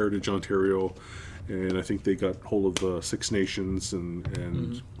 Heritage Ontario, and I think they got hold of Six Nations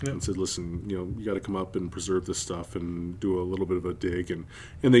and said, listen, you got to come up and preserve this stuff and do a little bit of a dig. And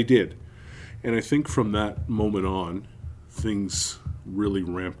they did. And I think from that moment on, things really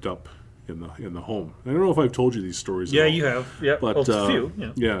ramped up in the home. I don't know if I've told you these stories. Yeah, at all, you have. Yeah, but well, it's a few.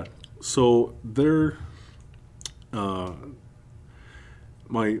 Yeah. yeah. So there,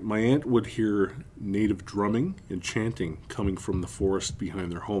 my aunt would hear native drumming and chanting coming from the forest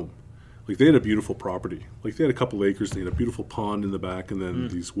behind their home. Like they had a beautiful property. Like they had a couple acres. They had a beautiful pond in the back, and then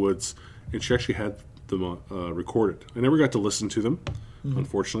these woods. And she actually had them recorded. I never got to listen to them,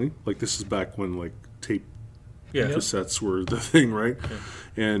 unfortunately. Like this is back when like tape cassettes were the thing, right?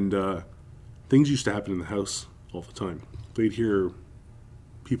 Yeah. And things used to happen in the house all the time. They'd hear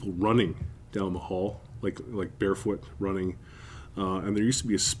people running down the hall, like barefoot running. And there used to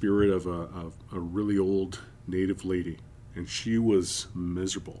be a spirit of a really old native lady, and she was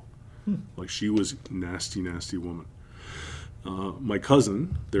miserable. Like she was nasty, nasty woman. My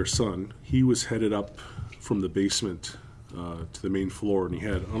cousin, their son, he was headed up from the basement to the main floor, and he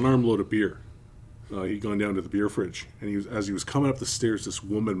had an armload of beer. He'd gone down to the beer fridge, and as he was coming up the stairs, this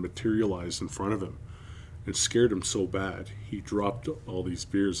woman materialized in front of him and scared him so bad he dropped all these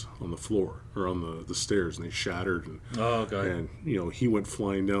beers on the floor or on the stairs, and they shattered. And, Oh, God. And he went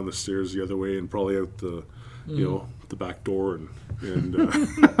flying down the stairs the other way and probably out the the back door, and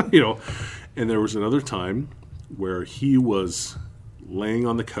and there was another time where he was laying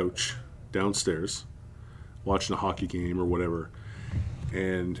on the couch downstairs watching a hockey game or whatever,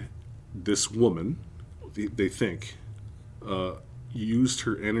 and this woman, they think, used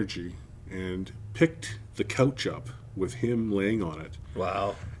her energy and picked the couch up with him laying on it.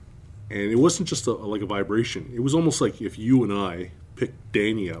 Wow. And it wasn't just like a vibration. It was almost like if you and I picked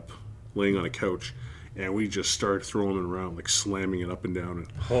Danny up laying on a couch and we just started throwing it around, like slamming it up and down.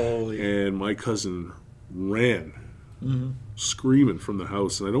 And my cousin ran, screaming from the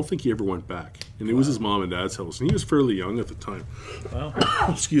house. And I don't think he ever went back. And it was his mom and dad's house. And he was fairly young at the time. Wow.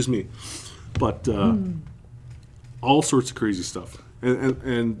 Excuse me. But all sorts of crazy stuff.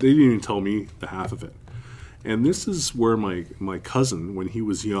 And they didn't even tell me the half of it. And this is where my cousin, when he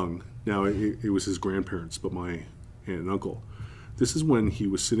was young, now it was his grandparents, but my aunt and uncle, this is when he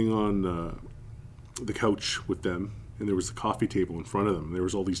was sitting on the couch with them, and there was a coffee table in front of them. There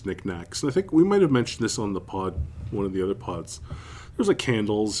was all these knickknacks. And I think we might have mentioned this on the pod, one of the other pods. There was like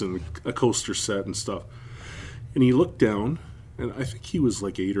candles and a coaster set and stuff. And he looked down and I think he was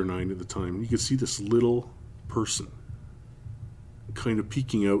like 8 or 9 at the time. You could see this little person kind of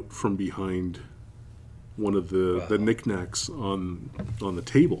peeking out from behind one of the knickknacks on the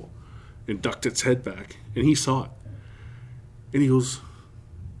table, and ducked its head back, and he saw it, and he goes,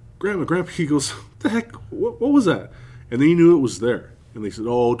 Grandpa, he goes, what the heck, what was that? And then he knew it was there, and they said,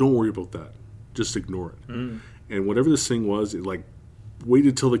 oh, don't worry about that, just ignore it. And whatever this thing was, it like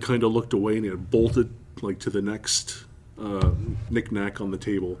waited till they kind of looked away, and it bolted like to the next knick-knack on the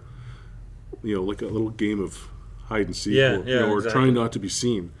table, like a little game of hide and seek, or exactly. trying not to be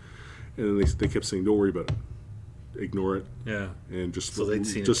seen. And then they kept saying, don't worry about it, ignore it, and just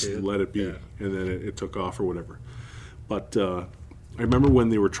let it be. And then it took off or whatever. But I remember when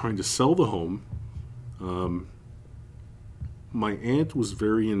they were trying to sell the home, my aunt was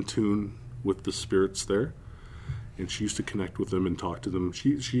very in tune with the spirits there, and she used to connect with them and talk to them.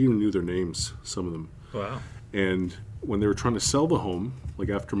 She even knew their names, some of them. Wow. And when they were trying to sell the home, like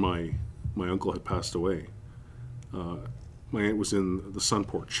after my uncle had passed away, my aunt was in the sun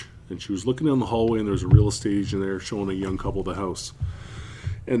porch, and she was looking down the hallway, and there was a real estate agent there showing a young couple the house.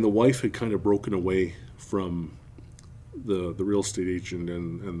 And the wife had kind of broken away from the real estate agent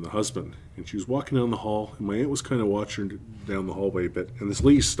and the husband, and she was walking down the hall, and my aunt was kind of watching her down the hallway a bit, and this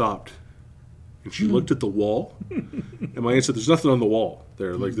lady stopped, and she looked at the wall, and my aunt said, there's nothing on the wall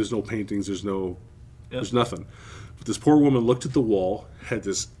there, like there's no paintings, there's nothing. But this poor woman looked at the wall, had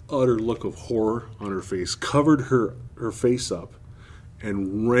this utter look of horror on her face, covered her face up,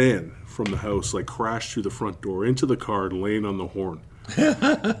 and ran from the house, like crashed through the front door into the car and laying on the horn.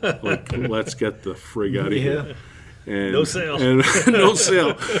 Like, let's get the frig out of here. And, no sale. And no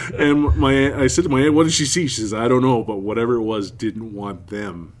sale. And I said to my aunt, what did she see? She says, I don't know, but whatever it was didn't want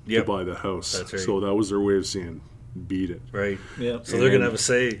them to buy the house. That's right. So that was their way of saying, beat it. Right. Yeah. So they're going to have a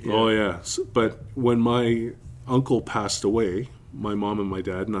say. Yeah. Oh, yeah. But when my uncle passed away, my mom and my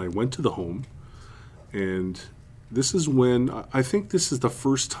dad and I went to the home, and this is when, I think this is the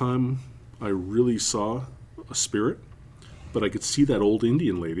first time I really saw a spirit, but I could see that old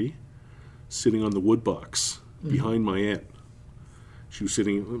Indian lady sitting on the wood box behind my aunt.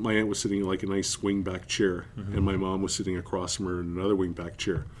 My aunt was sitting in like a nice wing-back chair, and my mom was sitting across from her in another wing-back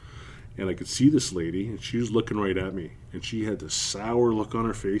chair. And I could see this lady, and she was looking right at me, and she had this sour look on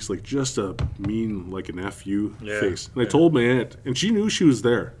her face, like just a mean, like an F-U face. And I told my aunt, and she knew she was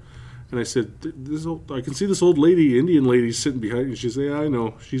there. And I said, I can see this old lady, Indian lady, sitting behind you. She said, yeah, I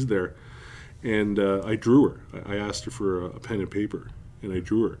know, she's there. And I drew her. I asked her for a pen and paper, and I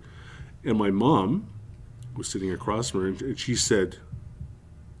drew her. And my mom was sitting across from her, and she said,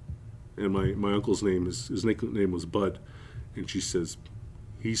 and my uncle's name, his nickname was Bud, and she says,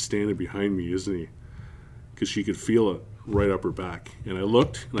 he's standing behind me, isn't he? Because she could feel it right up her back. And I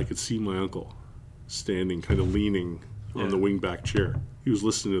looked, and I could see my uncle standing, kind of leaning on the wing-back chair. He was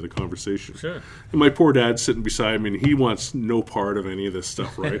listening to the conversation. Sure. And my poor dad's sitting beside me, and he wants no part of any of this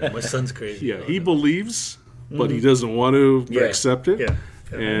stuff, right? My son's crazy. Yeah, he believes, but he doesn't want to accept it. Yeah.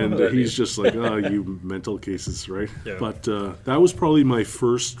 And he's just like, oh, you mental cases, right? Yeah. But that was probably my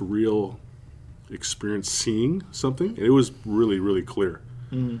first real experience seeing something. And it was really, really clear.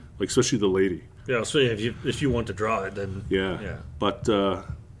 Like, especially the lady. Yeah, so if you want to draw it, then... Yeah. But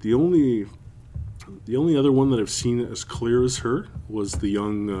the only other one that I've seen as clear as her was the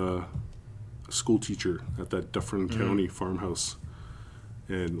young school teacher at that Dufferin County farmhouse.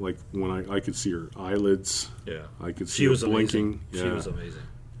 And like when I could see her eyelids, I could see her blinking. Amazing. She was amazing.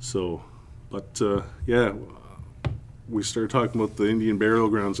 So, but we started talking about the Indian burial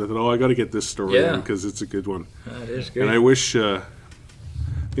grounds. I thought, I got to get this story in because it's a good one. That is good. And I wish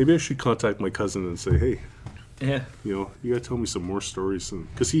maybe I should contact my cousin and say, hey, you got to tell me some more stories,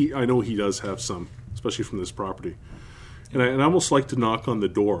 because I know he does have some, especially from this property. And I almost like to knock on the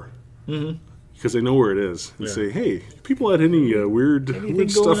door. Because I know where it is, and say, hey, people had any weird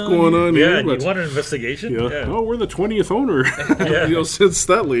stuff going on here? Yeah, and you want an investigation? Oh, we're the 20th owner, since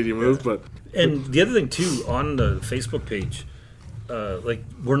that lady moved. But and the other thing, too, on the Facebook page,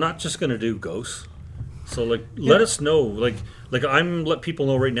 we're not just going to do ghosts. So, let us know. Let people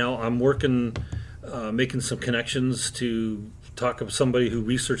know right now, I'm working, making some connections to talk of somebody who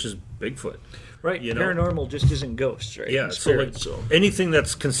researches Bigfoot. Right, paranormal just isn't ghosts, right? Yeah, so anything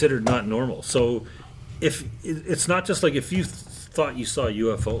that's considered not normal. So if it's not just like if you thought you saw a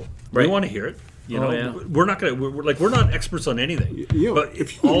UFO, we want to hear it. We're not gonna. We're not experts on anything. But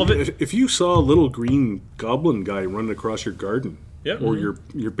if you saw a little green goblin guy running across your garden, or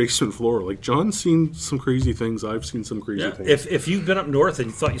your basement floor, like John's seen some crazy things, I've seen some crazy things. If you've been up north and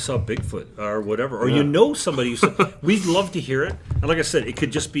you thought you saw Bigfoot or whatever, or somebody who said, we'd love to hear it. And like I said, it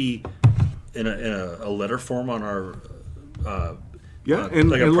could just be in a letter form on our Yeah, like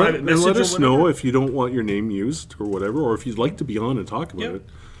and a private let message or us know whatever. if you don't want your name used or whatever, or if you'd like to be on and talk about Yeah.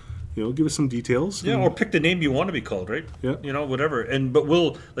 it. Give us some details. Yeah, and- or pick the name you want to be called, right? Yeah. Whatever. But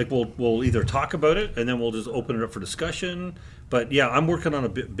we'll either talk about it and then we'll just open it up for discussion. But yeah, I'm working on a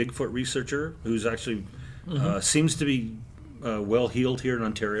Bigfoot researcher who's actually seems to be well heeled here in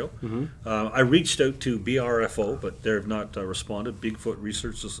Ontario. I reached out to BRFO, but they have not responded. Bigfoot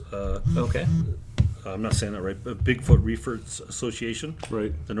Research. Okay. I'm not saying that right, but Bigfoot Research Association,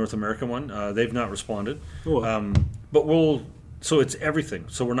 Right. the North American one. They've not responded. Oh. But so it's everything.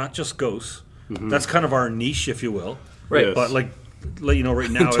 So we're not just ghosts. That's kind of our niche, if you will. Right. Yes. But let you know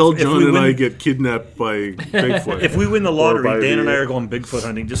right now, Until if John we and win, I get kidnapped by Bigfoot. if we win the Or lottery, by Dan and I the- are going Bigfoot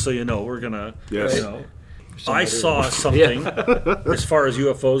hunting. Just so you know, we're gonna. Yes. You know, I saw something. As far as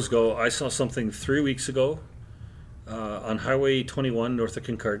UFOs go, I saw something 3 weeks ago on Highway 21 north of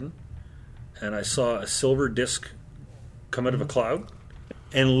Kincardine, and I saw a silver disc come out of a cloud,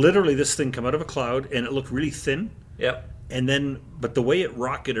 and literally this thing come out of a cloud, and it looked really thin. Yep. And then, but the way it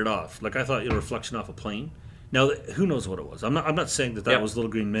rocketed off, like I thought, a reflection off a plane. Now, who knows what it was? I'm not saying that Yep. was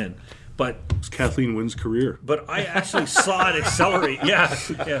Little Green Men, but It's Kathleen Wynn's career. I actually saw it accelerate. Yeah.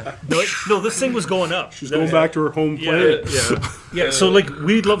 No, this thing was going up. She's going back to her home planet. Yeah. So, like,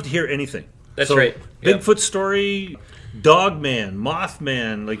 we'd love to hear anything. That's So, right. Yep. Bigfoot story, Dogman,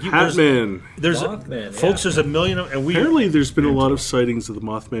 Mothman, like Hatman. There's Mothman, folks. There's a million of, and we Apparently, there's been a lot of sightings of the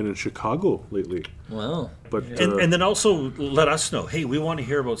Mothman in Chicago lately. Well. But and then also let us know. Hey, we want to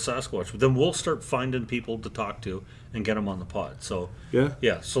hear about Sasquatch. Then we'll start finding people to talk to and get them on the pod. So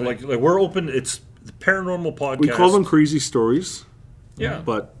yeah, So like we're open. It's the paranormal podcast. we call them crazy stories. Yeah.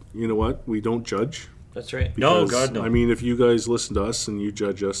 But you know what? We don't judge. That's right. No, Because, God, no. I mean, if you guys listen to us and you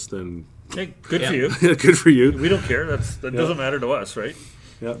judge us, then Hey, good Yeah. for you. good for you. We don't care. That doesn't matter to us, right?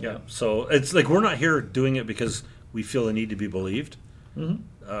 Yeah. Yeah. So it's like we're not here doing it because we feel the need to be believed.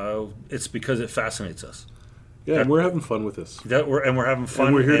 It's because it fascinates us. Yeah, and we're having fun with this. We're having fun.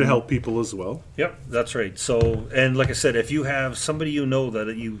 And we're here to help people as well. Yep, that's right. So, and like I said, if you have somebody you know that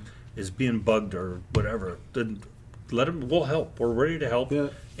is being bugged or whatever, then let them. We'll help. We're ready to help. Yeah.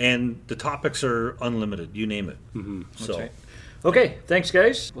 And the topics are unlimited. You name it. So, That's right. Okay. Thanks,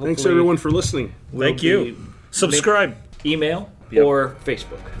 guys. Thanks, Hopefully everyone, for listening. we'll thank you. be- Subscribe. Email Yep. or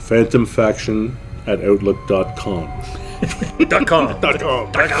Facebook. PhantomFaction@outlook.com. .com.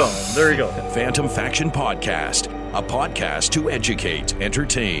 .com. There you go. Phantom Faction Podcast, a podcast to educate,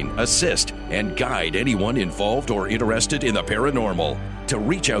 entertain, assist, and guide anyone involved or interested in the paranormal. To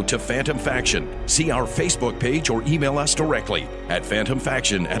reach out to Phantom Faction, see our Facebook page or email us directly at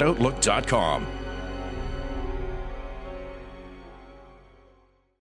phantomfaction@outlook.com.